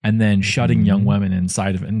 And then shutting young women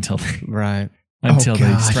inside of it until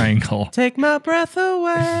they strangle. Take my breath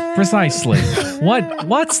away. Precisely.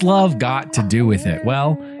 What's love got to do with it?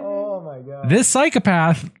 Well, this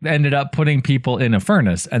psychopath ended up putting people in a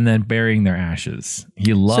furnace and then burying their ashes.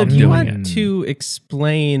 He loved doing it. So do you want to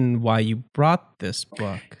explain why you brought this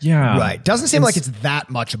book? Yeah. Right. Doesn't seem like it's that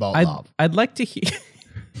much about love. I'd like to hear.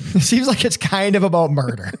 It seems like it's kind of about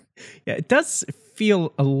murder. Yeah, it does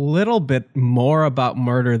feel a little bit more about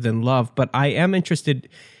murder than love, but I am interested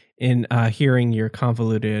in hearing your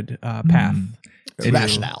convoluted path.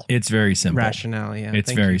 Rationale. It's very simple. Rationale, yeah.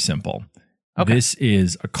 It's very simple. Okay. This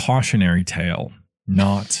is a cautionary tale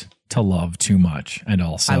not to love too much, and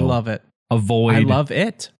also I love it. Avoid. I love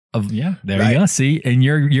it. You go. See, and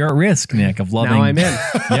you're at risk, Nick, of loving. Now I'm in.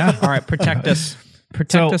 Yeah. All right, protect us.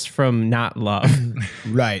 Protect us from not love.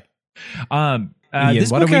 Right. Ian, this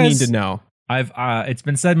what do book we need to know? It's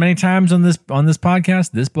been said many times on this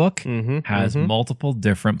podcast. This book has multiple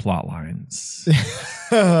different plot lines.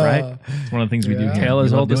 Right? It's one of the things we do here. Tale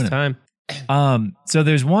as old as time. So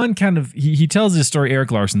there's one kind of he tells this story.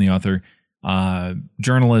 Eric Larson, the author,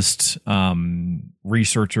 journalist,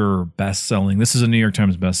 researcher, best-selling. This is a New York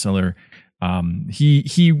Times bestseller.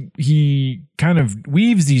 He kind of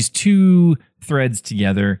weaves these two threads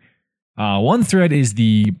together. One thread is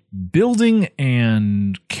the building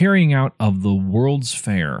and carrying out of the World's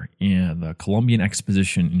Fair in the Columbian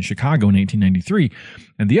Exposition in Chicago in 1893.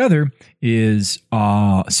 And the other is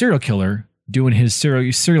a serial killer doing his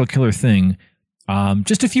serial killer thing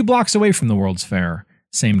just a few blocks away from the World's Fair,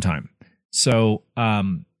 same time. So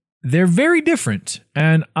they're very different.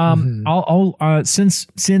 And I'll since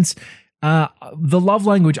The love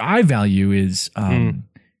language I value is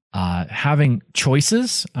having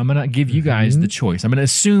choices. I'm going to give you guys the choice. I'm going to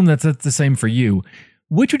assume that's the same for you.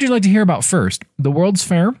 Which would you like to hear about first? The World's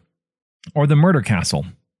Fair or the Murder Castle?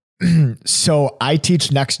 So I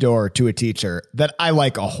teach next door to a teacher that I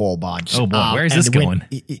like a whole bunch. Oh boy, where's this going?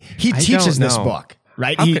 He teaches this book,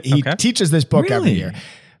 right? He teaches this book every year.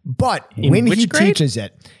 But when he teaches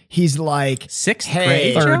it, he's like sixth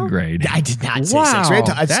grade, third grade. I did not say sixth grade.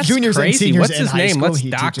 It's juniors and seniors. What's his name? Let's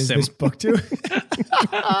dox him. This book too.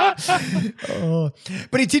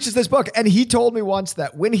 But he teaches this book, and he told me once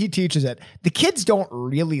that when he teaches it, the kids don't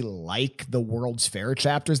really like the World's Fair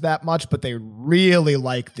chapters that much, but they really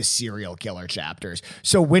like the serial killer chapters.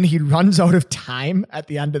 So when he runs out of time at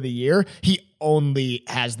the end of the year, he only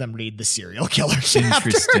has them read the serial killer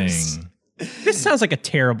chapters. Interesting. This sounds like a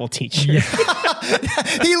terrible teacher. Yeah.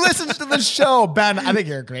 He listens to the show. Ben, I think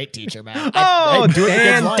you're a great teacher, man.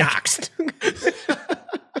 Dan doxed.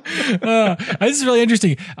 This is really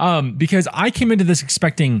interesting because I came into this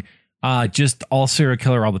expecting just all serial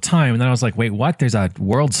killer all the time. And then I was like, wait, what? There's a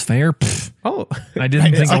World's Fair? Pfft. Oh, I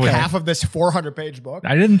didn't think I I would. Half of this 400-page book.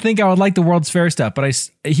 I didn't think I would like the World's Fair stuff, but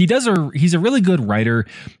he's a really good writer.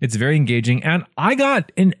 It's very engaging. And I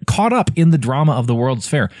got caught up in the drama of the World's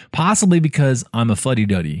Fair, possibly because I'm a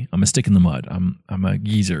fuddy-duddy. I'm a stick in the mud. I'm a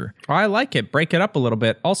geezer. Oh, I like it. Break it up a little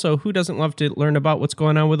bit. Also, who doesn't love to learn about what's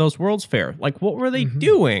going on with those World's Fair? Like, what were they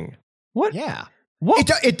doing? What? Yeah. What?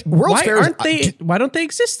 World's Fair why don't they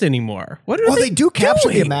exist anymore? They do capture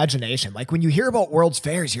the imagination. Like when you hear about World's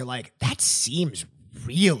Fairs, you're like, that seems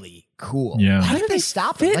really cool. Yeah. Why did they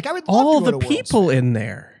stop it? Like I would love all to go the to people in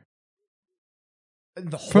there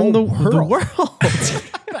from the world.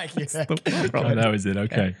 Like, It's the world. Oh, that was it.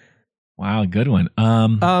 Okay. Wow, good one.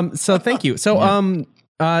 So thank you. So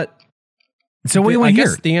so what do you want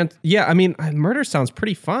to hear? I mean, murder sounds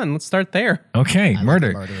pretty fun. Let's start there. Okay,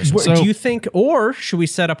 murder. Do you think, or should we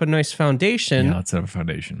set up a nice foundation? Yeah, let's set up a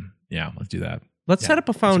foundation. Yeah, let's do that. Let's set up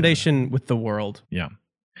a foundation with the world. Yeah.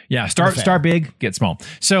 Yeah, start big, get small.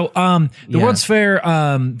 So the World's Fair,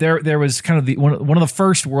 there was kind of one of the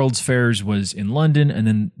first World's Fairs was in London, and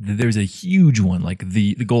then there's a huge one, like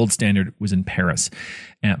the gold standard was in Paris,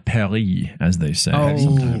 at Paris, as they say. That's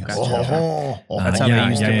how they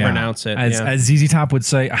used to pronounce it. As ZZ Top would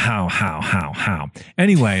say, how.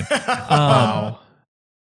 Anyway,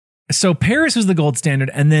 so Paris was the gold standard,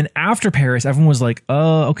 and then after Paris, everyone was like,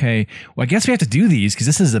 "Oh, okay. Well, I guess we have to do these because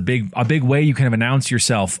this is a big way you kind of announce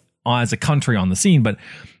yourself as a country on the scene." But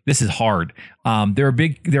this is hard. There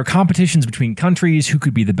are competitions between countries who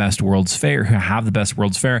could be the best World's Fair, who have the best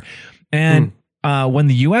World's Fair, and when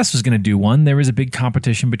the U.S. was going to do one, there was a big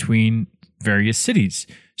competition between various cities.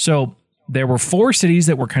 So there were 4 cities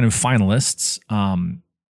that were kind of finalists: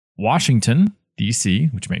 Washington, D.C.,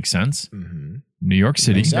 which makes sense. Mm-hmm. New York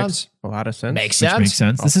City. Makes sense. A lot of sense. Makes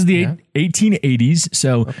sense. This is the 1880s.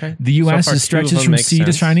 So the U.S. stretches from sea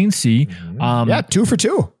to shining sea. 2 for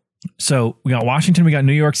 2. So we got Washington, we got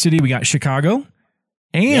New York City, we got Chicago.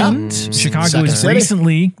 And Chicago is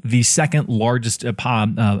recently the second largest,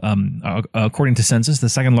 according to census, the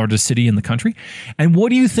second largest city in the country. And what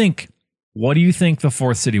do you think the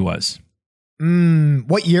fourth city was?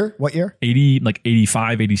 What year?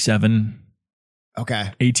 85, 87.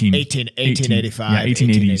 Okay. 1885. Yeah,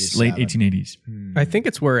 1880s, late 1880s. I think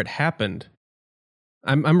it's where it happened.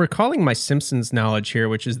 I'm recalling my Simpsons knowledge here,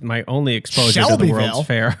 which is my only exposure to the World's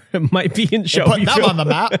Fair. It might be in Shelbyville. Put them on the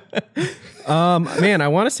map. Man, I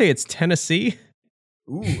want to say it's Tennessee.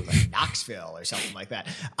 Ooh, like Knoxville or something like that.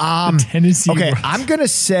 Tennessee. Okay, I'm gonna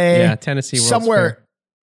say Tennessee World's somewhere. Fair.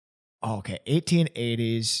 Oh, okay,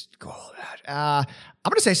 1880s. I'm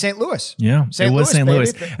gonna say St. Louis. Yeah, it was St.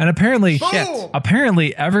 Louis, and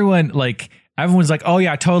apparently everyone's like, oh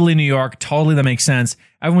yeah, totally New York, totally that makes sense.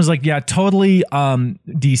 Everyone's like, yeah, totally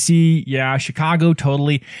DC, yeah, Chicago,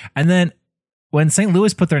 totally. And then when St.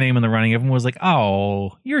 Louis put their name in the running, everyone was like,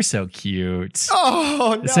 oh, you're so cute.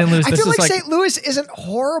 Oh, no. St. Louis, I feel like St. Louis isn't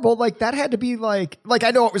horrible. Like that had to be like I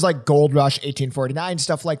know it was like Gold Rush, 1849,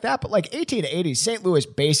 stuff like that, but like 1880s, St. Louis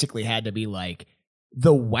basically had to be like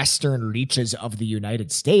the western reaches of the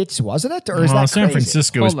United States, wasn't it? Or is that San crazy?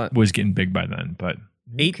 Francisco was getting big by then, but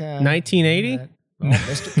 1980? Oh,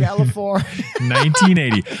 Mr. California.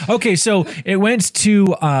 1980. Okay, so it went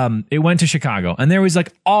to Chicago, and there was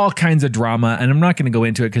like all kinds of drama, and I'm not going to go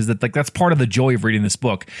into it because that's part of the joy of reading this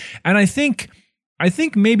book. And I think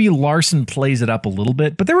maybe Larson plays it up a little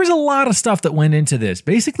bit, but there was a lot of stuff that went into this.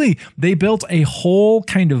 Basically, they built a whole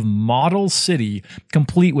kind of model city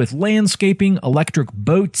complete with landscaping, electric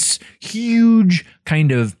boats, huge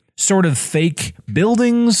kind of sort of fake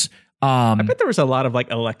buildings, I bet there was a lot of like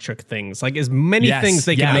electric things, like as many things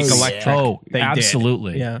they can make electric. Oh, they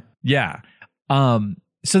absolutely. Did. Yeah.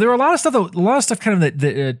 So there were a lot of stuff kind of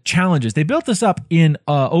the challenges. They built this up in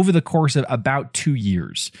over the course of about 2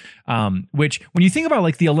 years. Which when you think about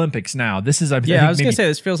like the Olympics now, this is I was gonna say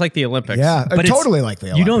this feels like the Olympics. Yeah, but totally like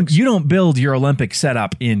the Olympics. You don't build your Olympic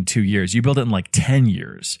setup in 2 years. You build it in like 10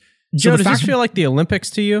 years. Joe, does this feel like the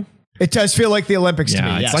Olympics to you? It does feel like the Olympics to me.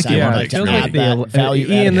 It's yes, like the Olympics. It feels like the value.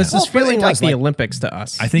 Ian, this is feeling like the Olympics to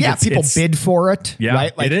us. I think people bid for it. Yeah,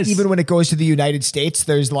 right? Like it is. even when it goes to the United States,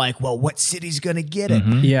 there's like, well, what city's going to get it?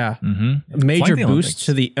 Mm-hmm. Yeah, major boost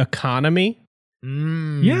to the economy. Yeah,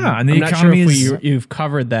 and the I'm not economy sure if you've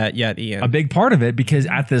covered that yet, Ian. A big part of it, because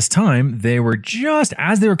at this time they were just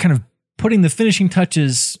as they were kind of putting the finishing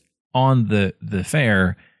touches on the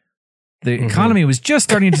fair. The economy was just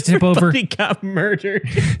starting to tip over. He got murdered.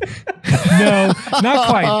 No, not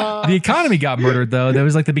quite. The economy got murdered, though. There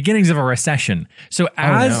was like the beginnings of a recession. So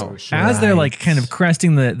as they're like kind of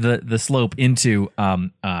cresting the slope into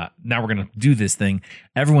now we're gonna do this thing.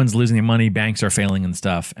 Everyone's losing their money. Banks are failing and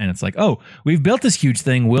stuff. And it's like, oh, we've built this huge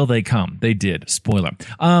thing. Will they come? They did. Spoiler.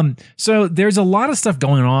 So there's a lot of stuff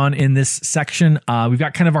going on in this section. We've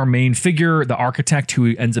got kind of our main figure, the architect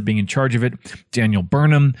who ends up being in charge of it, Daniel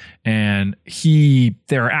Burnham. And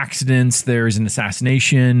there are accidents. There's an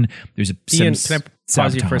assassination. There's Ian, can I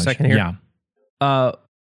pause you for a second here? Yeah.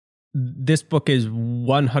 This book is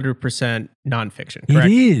 100% nonfiction, correct?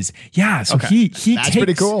 It is. Yeah. So he That's takes,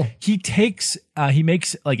 pretty cool. He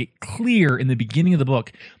makes like it clear in the beginning of the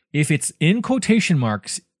book, if it's in quotation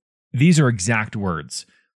marks, these are exact words.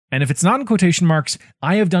 And if it's not in quotation marks,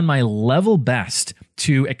 I have done my level best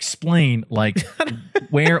to explain like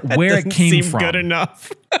where it came from. Good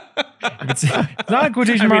enough. It's not in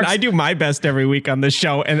quotation marks. I do my best every week on this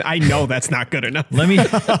show, and I know that's not good enough.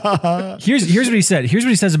 Here's what he said. Here's what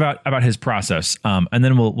he says about his process. And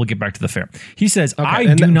then we'll get back to the fair. He says,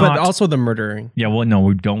 but also the murdering. Yeah, well,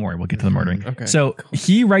 no, don't worry. We'll get to the murdering. Okay. So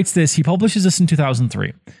he writes this. He publishes this in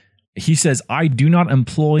 2003. He says, I do not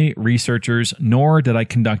employ researchers, nor did I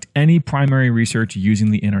conduct any primary research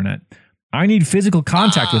using the internet. I need physical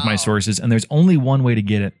contact with my sources, and there's only one way to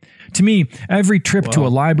get it. To me, every trip to a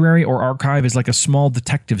library or archive is like a small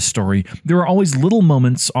detective story. There are always little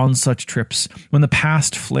moments on such trips when the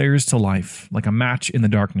past flares to life, like a match in the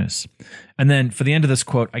darkness. And then for the end of this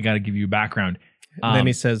quote, I got to give you background. And then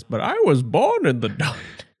he says, but I was born in the dark.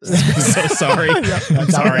 So sorry. I'm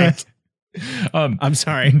sorry. I'm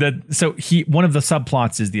sorry. So one of the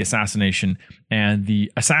subplots is the assassination, and the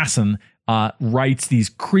assassin writes these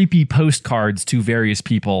creepy postcards to various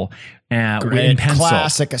people in pencil.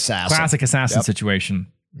 Classic assassin situation.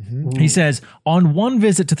 Mm-hmm. He says, on one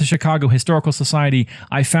visit to the Chicago Historical Society,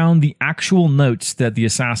 I found the actual notes that the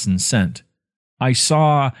assassin sent. I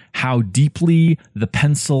saw how deeply the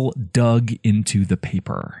pencil dug into the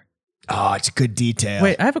paper. Oh, it's a good detail.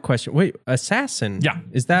 Wait, I have a question. Wait, assassin? Yeah.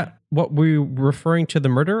 Is that what we're referring to the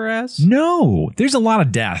murderer as? No, there's a lot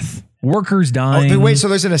of death. Workers dying. Oh, wait, so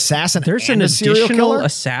there's an assassin. There's and an a serial additional killer?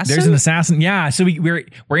 assassin. There's an assassin. Yeah. So we're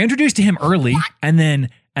introduced to him early, and then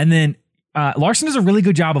Larson does a really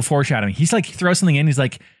good job of foreshadowing. He's like, he throws something in. He's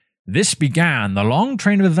like, this began the long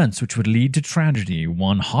train of events which would lead to tragedy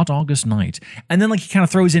one hot August night. And then like he kind of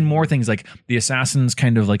throws in more things, like the assassin's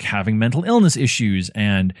kind of like having mental illness issues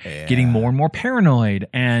and getting more and more paranoid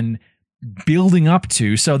and building up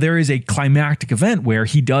to. So there is a climactic event where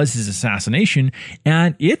he does his assassination,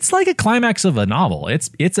 and it's like a climax of a novel.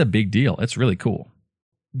 It's a big deal. It's really cool.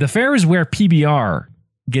 The fair is where PBR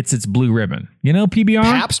gets its blue ribbon. You know PBR?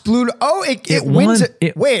 Pabst Blue. Oh, it wins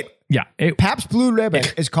it. Wait. Yeah. Pabst Blue Ribbon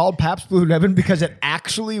is called Pabst Blue Ribbon because it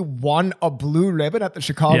actually won a blue ribbon at the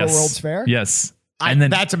Chicago World's Fair? Yes. And then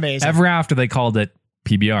that's amazing. Ever after, they called it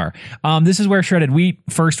PBR. This is where shredded wheat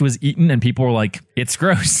first was eaten, and people were like, it's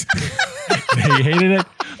gross. They hated it.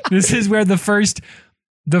 This is where the first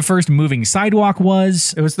moving sidewalk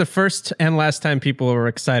was. It was the first and last time people were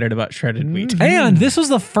excited about shredded wheat. Mm-hmm. And this was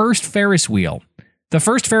the first Ferris wheel. The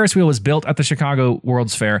first Ferris wheel was built at the Chicago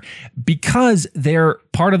World's Fair because they're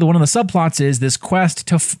part of one of the subplots is this quest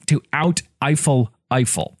to out Eiffel.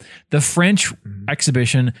 The French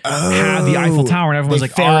exhibition had the Eiffel Tower, and everyone's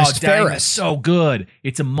like, Ferris. It's so good.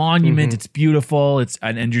 It's a monument. It's beautiful. It's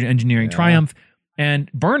an engineering triumph. And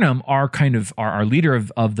Burnham, our leader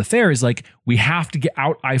of the fair, is like, we have to get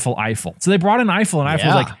out Eiffel. So they brought in Eiffel, and Eiffel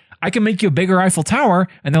was like, I can make you a bigger Eiffel Tower.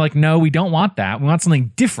 And they're like, no, we don't want that. We want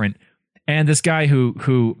something different. And this guy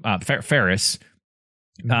Ferris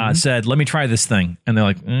said, let me try this thing. And they're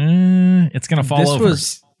like, it's going to fall over.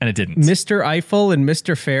 and it didn't. Mr. Eiffel and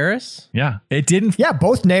Mr. Ferris? Yeah, it didn't. Yeah,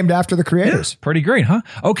 both named after the creators. Pretty great, huh?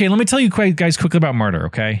 Okay, let me tell you guys quickly about murder,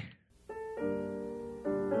 okay?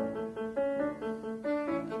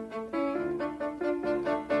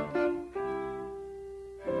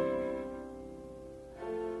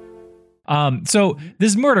 So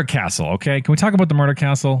this murder castle, okay? Can we talk about the murder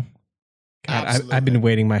castle? God, I've been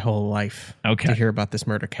waiting my whole life to hear about this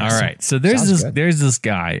murder castle. All right. So there's this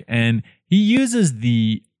guy, and he uses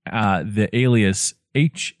the alias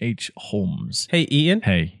H.H. Holmes. Hey, Ian.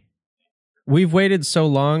 Hey. We've waited so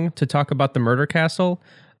long to talk about the murder castle.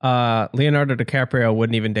 Leonardo DiCaprio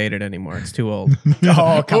wouldn't even date it anymore. It's too old.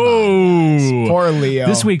 Oh, come on. Poor Leo.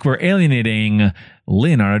 This week we're alienating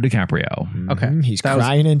Leonardo DiCaprio. Okay. He's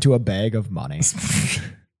crying into a bag of money.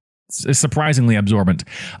 It's surprisingly absorbent.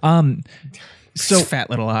 So fat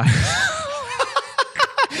little eyes.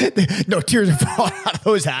 No tears are falling out of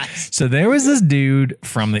those eyes. So there was this dude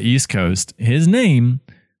from the East Coast. His name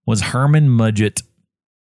was Herman Mudgett.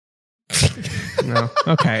 No.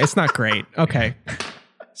 Okay. It's not great. Okay.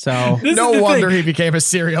 So no wonder he became a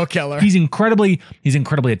serial killer. He's incredibly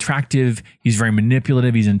attractive. He's very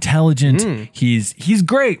manipulative. He's intelligent. He's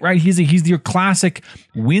great, right? He's your classic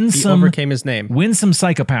winsome. He overcame his name. Winsome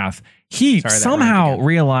psychopath. He somehow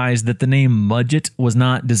realized that the name Mudgett was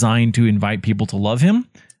not designed to invite people to love him.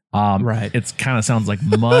 Right. It kind of sounds like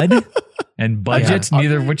mud and budget,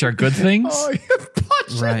 neither of which are good things. Oh,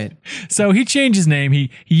 budget. Right. So he changed his name. He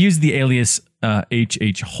used the alias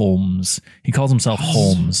H.H. Holmes. He calls himself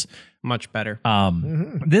Holmes. Much better.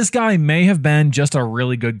 This guy may have been just a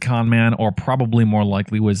really good con man, or probably more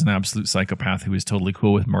likely was an absolute psychopath who was totally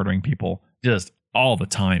cool with murdering people just all the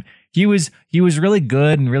time. He was really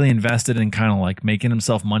good and really invested in kind of like making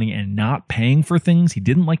himself money and not paying for things. He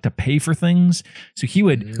didn't like to pay for things. So he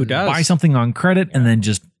would buy something on credit and then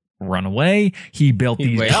just run away. He built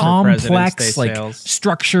these complex like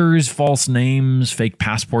structures, false names, fake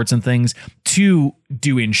passports and things to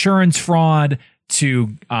do insurance fraud,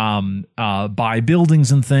 to buy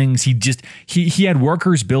buildings and things. He had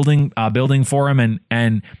workers building for him,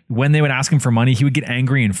 and when they would ask him for money, he would get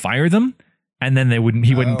angry and fire them. And then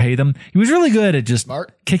he wouldn't pay them. He was really good at just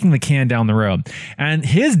kicking the can down the road. And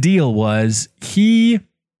his deal was he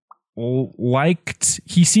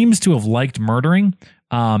seems to have liked murdering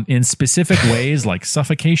in specific ways, like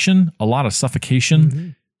suffocation, a lot of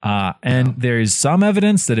suffocation. And there's some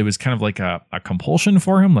evidence that it was kind of like a compulsion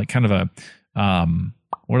for him, like kind of a,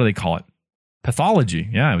 what do they call it? Pathology.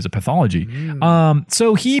 Yeah, it was a pathology.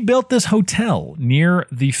 So he built this hotel near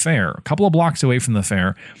the fair, a couple of blocks away from the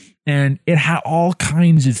fair. And it had all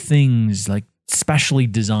kinds of things like specially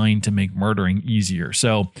designed to make murdering easier.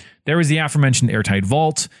 So there was the aforementioned airtight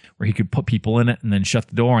vault where he could put people in it and then shut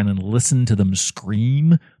the door and then listen to them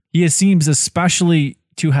scream. He seems especially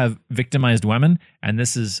to have victimized women. And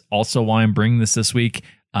this is also why I'm bringing this week.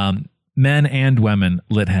 Men and women,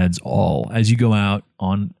 lit heads all, as you go out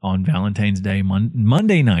on Valentine's Day,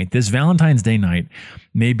 Monday night, this Valentine's Day night,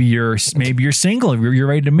 maybe you're single, you're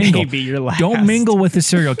ready to mingle. Maybe you're last. Don't mingle with a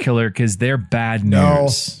serial killer because they're bad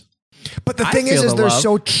news. But the thing is they're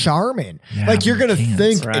so charming. Yeah, like you're going to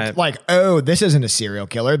think right. like, oh, this isn't a serial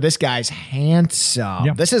killer. This guy's handsome.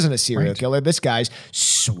 Yep. This isn't a serial killer. This guy's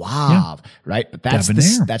suave, right? But that's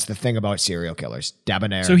the thing about serial killers.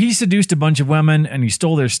 Debonair. So he seduced a bunch of women and he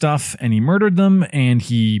stole their stuff and he murdered them and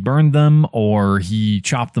he burned them or he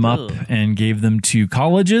chopped them up and gave them to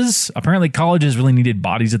colleges. Apparently colleges really needed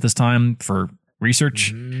bodies at this time for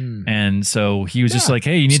research. And so he was just like,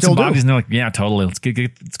 hey, you need some bodies. And they're like, yeah, totally. Let's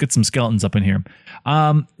get some skeletons up in here.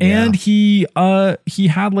 And he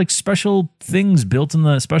had like special things built in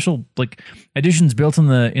the special like additions built in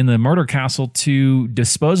the murder castle to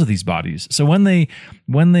dispose of these bodies. So when they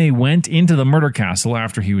went into the murder castle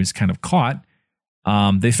after he was kind of caught,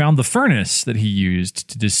 they found the furnace that he used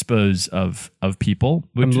to dispose of people.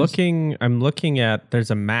 I'm looking at, there's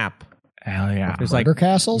a map. Hell yeah. There's murder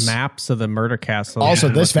castles? Maps of the murder castle. Also,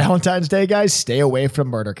 this Valentine's Day, guys, stay away from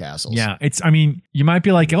murder castles. Yeah, you might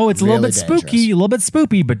be like, oh, it's really a little bit spooky, a little bit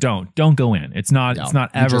spoopy, but don't go in. It's not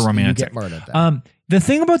ever romantic. You get murdered then. The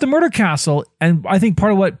thing about the murder castle, and I think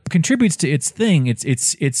part of what contributes to its thing,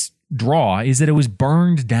 its draw, is that it was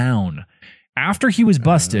burned down. After he was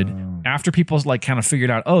busted, after people like kind of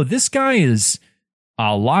figured out, oh, this guy is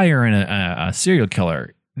a liar and a serial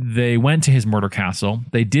killer, they went to his murder castle.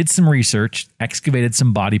 They did some research, excavated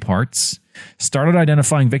some body parts, started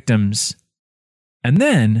identifying victims, and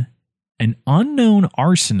then an unknown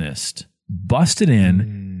arsonist busted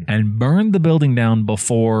in and burned the building down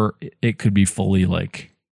before it could be fully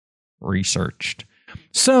like researched.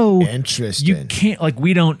 So interesting. You can't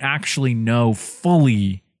we don't actually know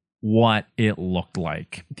fully what it looked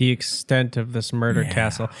like. The extent of this murder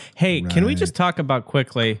castle. Hey, can we just talk about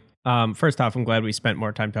quickly? First off, I'm glad we spent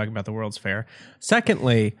more time talking about the World's Fair.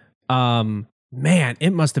 Secondly, man,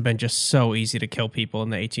 it must have been just so easy to kill people in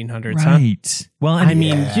the 1800s, Right. Well, I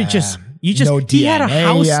mean, you just No he had a DNA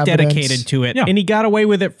house evidence. dedicated to it, and he got away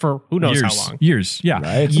with it for who knows how long. Years. Yeah.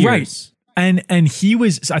 Right. Years. And he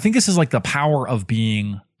was, I think this is like the power of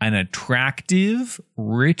being an attractive,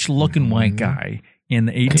 rich looking white guy in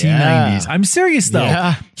the 1890s. Yeah. I'm serious though.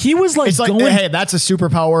 Yeah. He was like, It's like, going, hey, that's a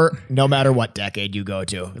superpower no matter what decade you go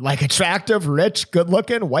to. Like attractive, rich, good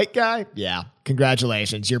looking, white guy. Yeah.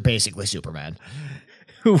 Congratulations. You're basically Superman.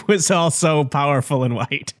 Who was also powerful and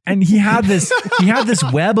white. and he had this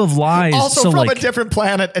web of lies. Also so from like, a different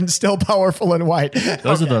planet and still powerful and white.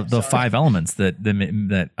 those are the five elements that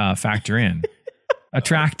factor in.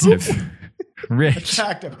 Attractive, rich.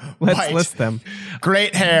 Attractive, Let's white, list them.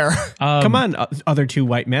 great hair. Come on, other two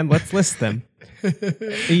white men. Let's list them.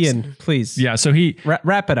 Ian, please. Yeah. So he,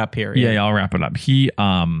 Wrap it up here. Ian. yeah, I'll wrap it up. He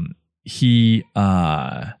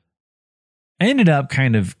ended up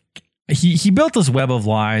kind of, he built this web of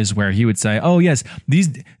lies where he would say, oh yes,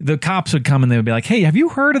 the cops would come and they would be like, hey, have you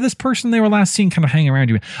heard of this person they were last seen kind of hanging around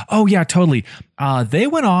you? Oh yeah, totally. They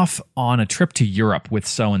went off on a trip to Europe with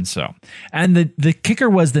so-and-so. And the kicker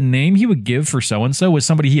was the name he would give for so-and-so was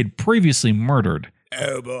somebody he had previously murdered.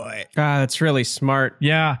 Oh boy. That's really smart.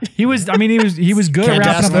 Yeah, he was. I mean, he was good at Can't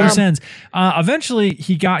wrapping ask up loose them. ends. Eventually,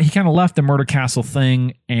 he kind of left the murder castle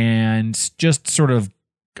thing and just sort of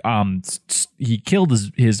he killed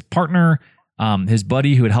his partner, his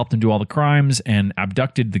buddy who had helped him do all the crimes, and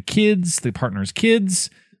abducted the partner's kids,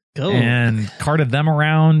 and carted them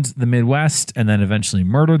around the Midwest, and then eventually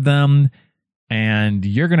murdered them. And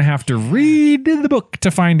you're gonna have to read the book to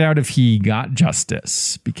find out if he got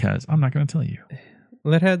justice, because I'm not gonna tell you.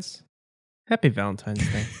 Litheads, happy Valentine's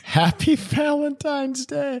Day. Happy Valentine's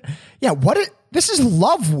Day. Yeah, this is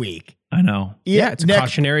Love Week. I know. Yeah, it's a Nick,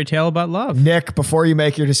 cautionary tale about love. Nick, before you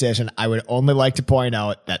make your decision, I would only like to point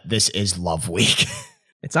out that this is Love Week.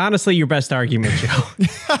 It's honestly your best argument,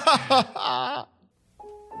 Joe.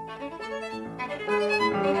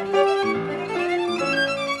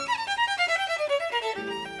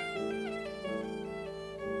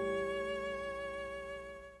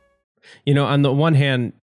 You know, on the one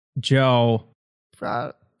hand, Joe,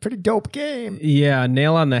 Pretty dope game. yeah,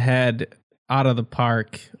 nail on the head, out of the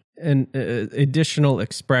park, and additional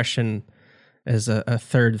expression as a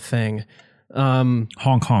third thing. Honk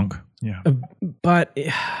honk. Yeah. But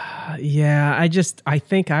yeah, I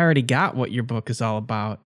think I already got what your book is all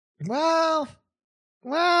about. Well,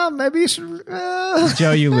 maybe you should.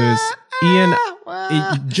 Joe, you lose. Ian,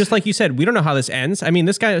 just like you said, we don't know how this ends. I mean,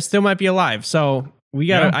 this guy still might be alive, so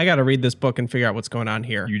I gotta read this book and figure out what's going on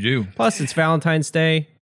here. You do. Plus, it's Valentine's Day,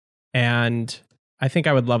 and I think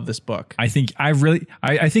I would love this book. I think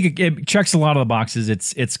it checks a lot of the boxes.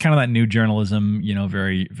 It's kind of that new journalism,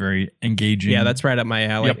 very, very engaging. Yeah, that's right up my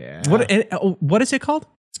alley. Yep. Yeah. What is it called?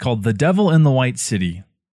 It's called The Devil in the White City.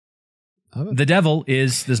 Oh. The devil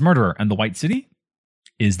is this murderer, and the White City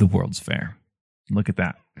is the World's Fair. Look at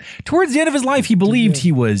that. Towards the end of his life, he believed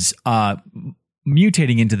he was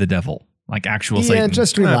mutating into the devil, like actual Satan.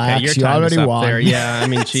 Just relax. Okay, your you time already is up won. there. Yeah, I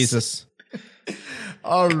mean, Jesus.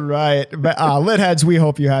 All right, but Litheads, we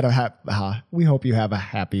hope you have a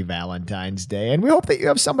happy Valentine's Day, and we hope that you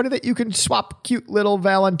have somebody that you can swap cute little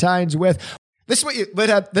Valentines with. This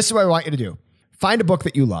is what I want you to do. Find a book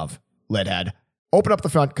that you love, Lidhead. Open up the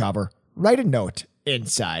front cover. Write a note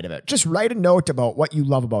inside of it. Just write a note about what you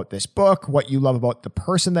love about this book, what you love about the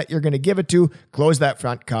person that you're going to give it to. Close that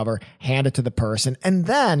front cover, hand it to the person, and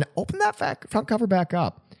then open that front cover back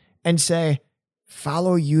up and say,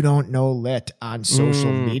 follow You Don't Know Lit on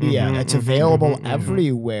social media. It's available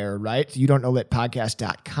everywhere, right?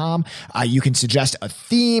 YouDon'tKnowLitPodcast.com. You can suggest a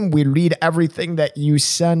theme. We read everything that you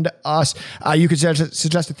send us. You can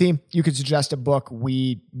suggest a theme. You can suggest a book.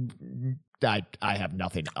 I have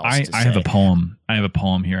nothing else to say. I have a poem. I have a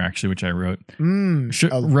poem here, actually, which I wrote.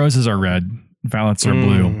 Roses are red. Violets are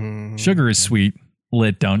blue. Sugar is sweet.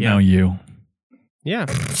 Lit don't know you. Yeah.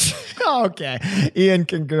 Okay. Ian,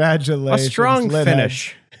 congratulations. A strong Litheads.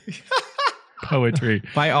 finish. Poetry.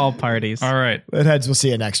 By all parties. All right. Litheads, we'll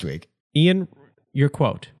see you next week. Ian, your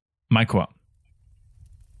quote. My quote.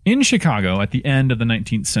 In Chicago, at the end of the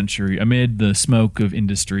 19th century, amid the smoke of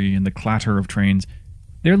industry and the clatter of trains,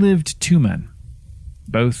 there lived two men,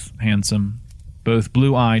 both handsome, both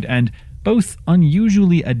blue-eyed, and both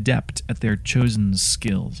unusually adept at their chosen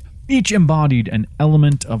skills. Each embodied an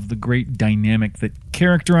element of the great dynamic that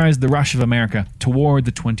characterized the rush of America toward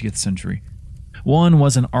the 20th century. One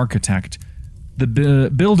was an architect,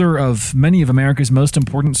 the builder of many of America's most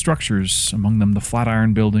important structures, among them the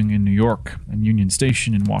Flatiron Building in New York and Union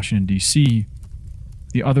Station in Washington, D.C.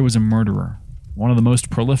 The other was a murderer, one of the most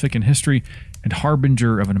prolific in history and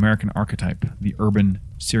harbinger of an American archetype, the urban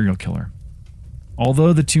serial killer.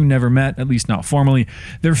 Although the two never met, at least not formally,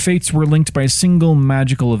 their fates were linked by a single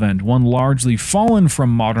magical event, one largely fallen from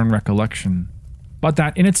modern recollection, but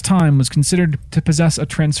that in its time was considered to possess a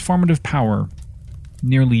transformative power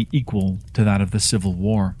nearly equal to that of the Civil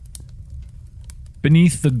War.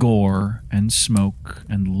 Beneath the gore and smoke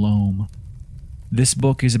and loam, this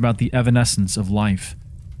book is about the evanescence of life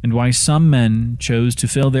and why some men chose to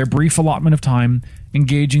fill their brief allotment of time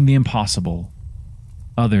engaging the impossible,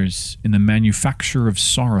 others in the manufacture of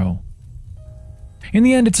sorrow. In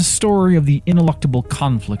the end, it's a story of the ineluctable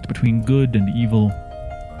conflict between good and evil,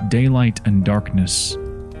 daylight and darkness,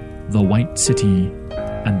 the white city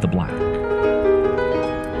and the black.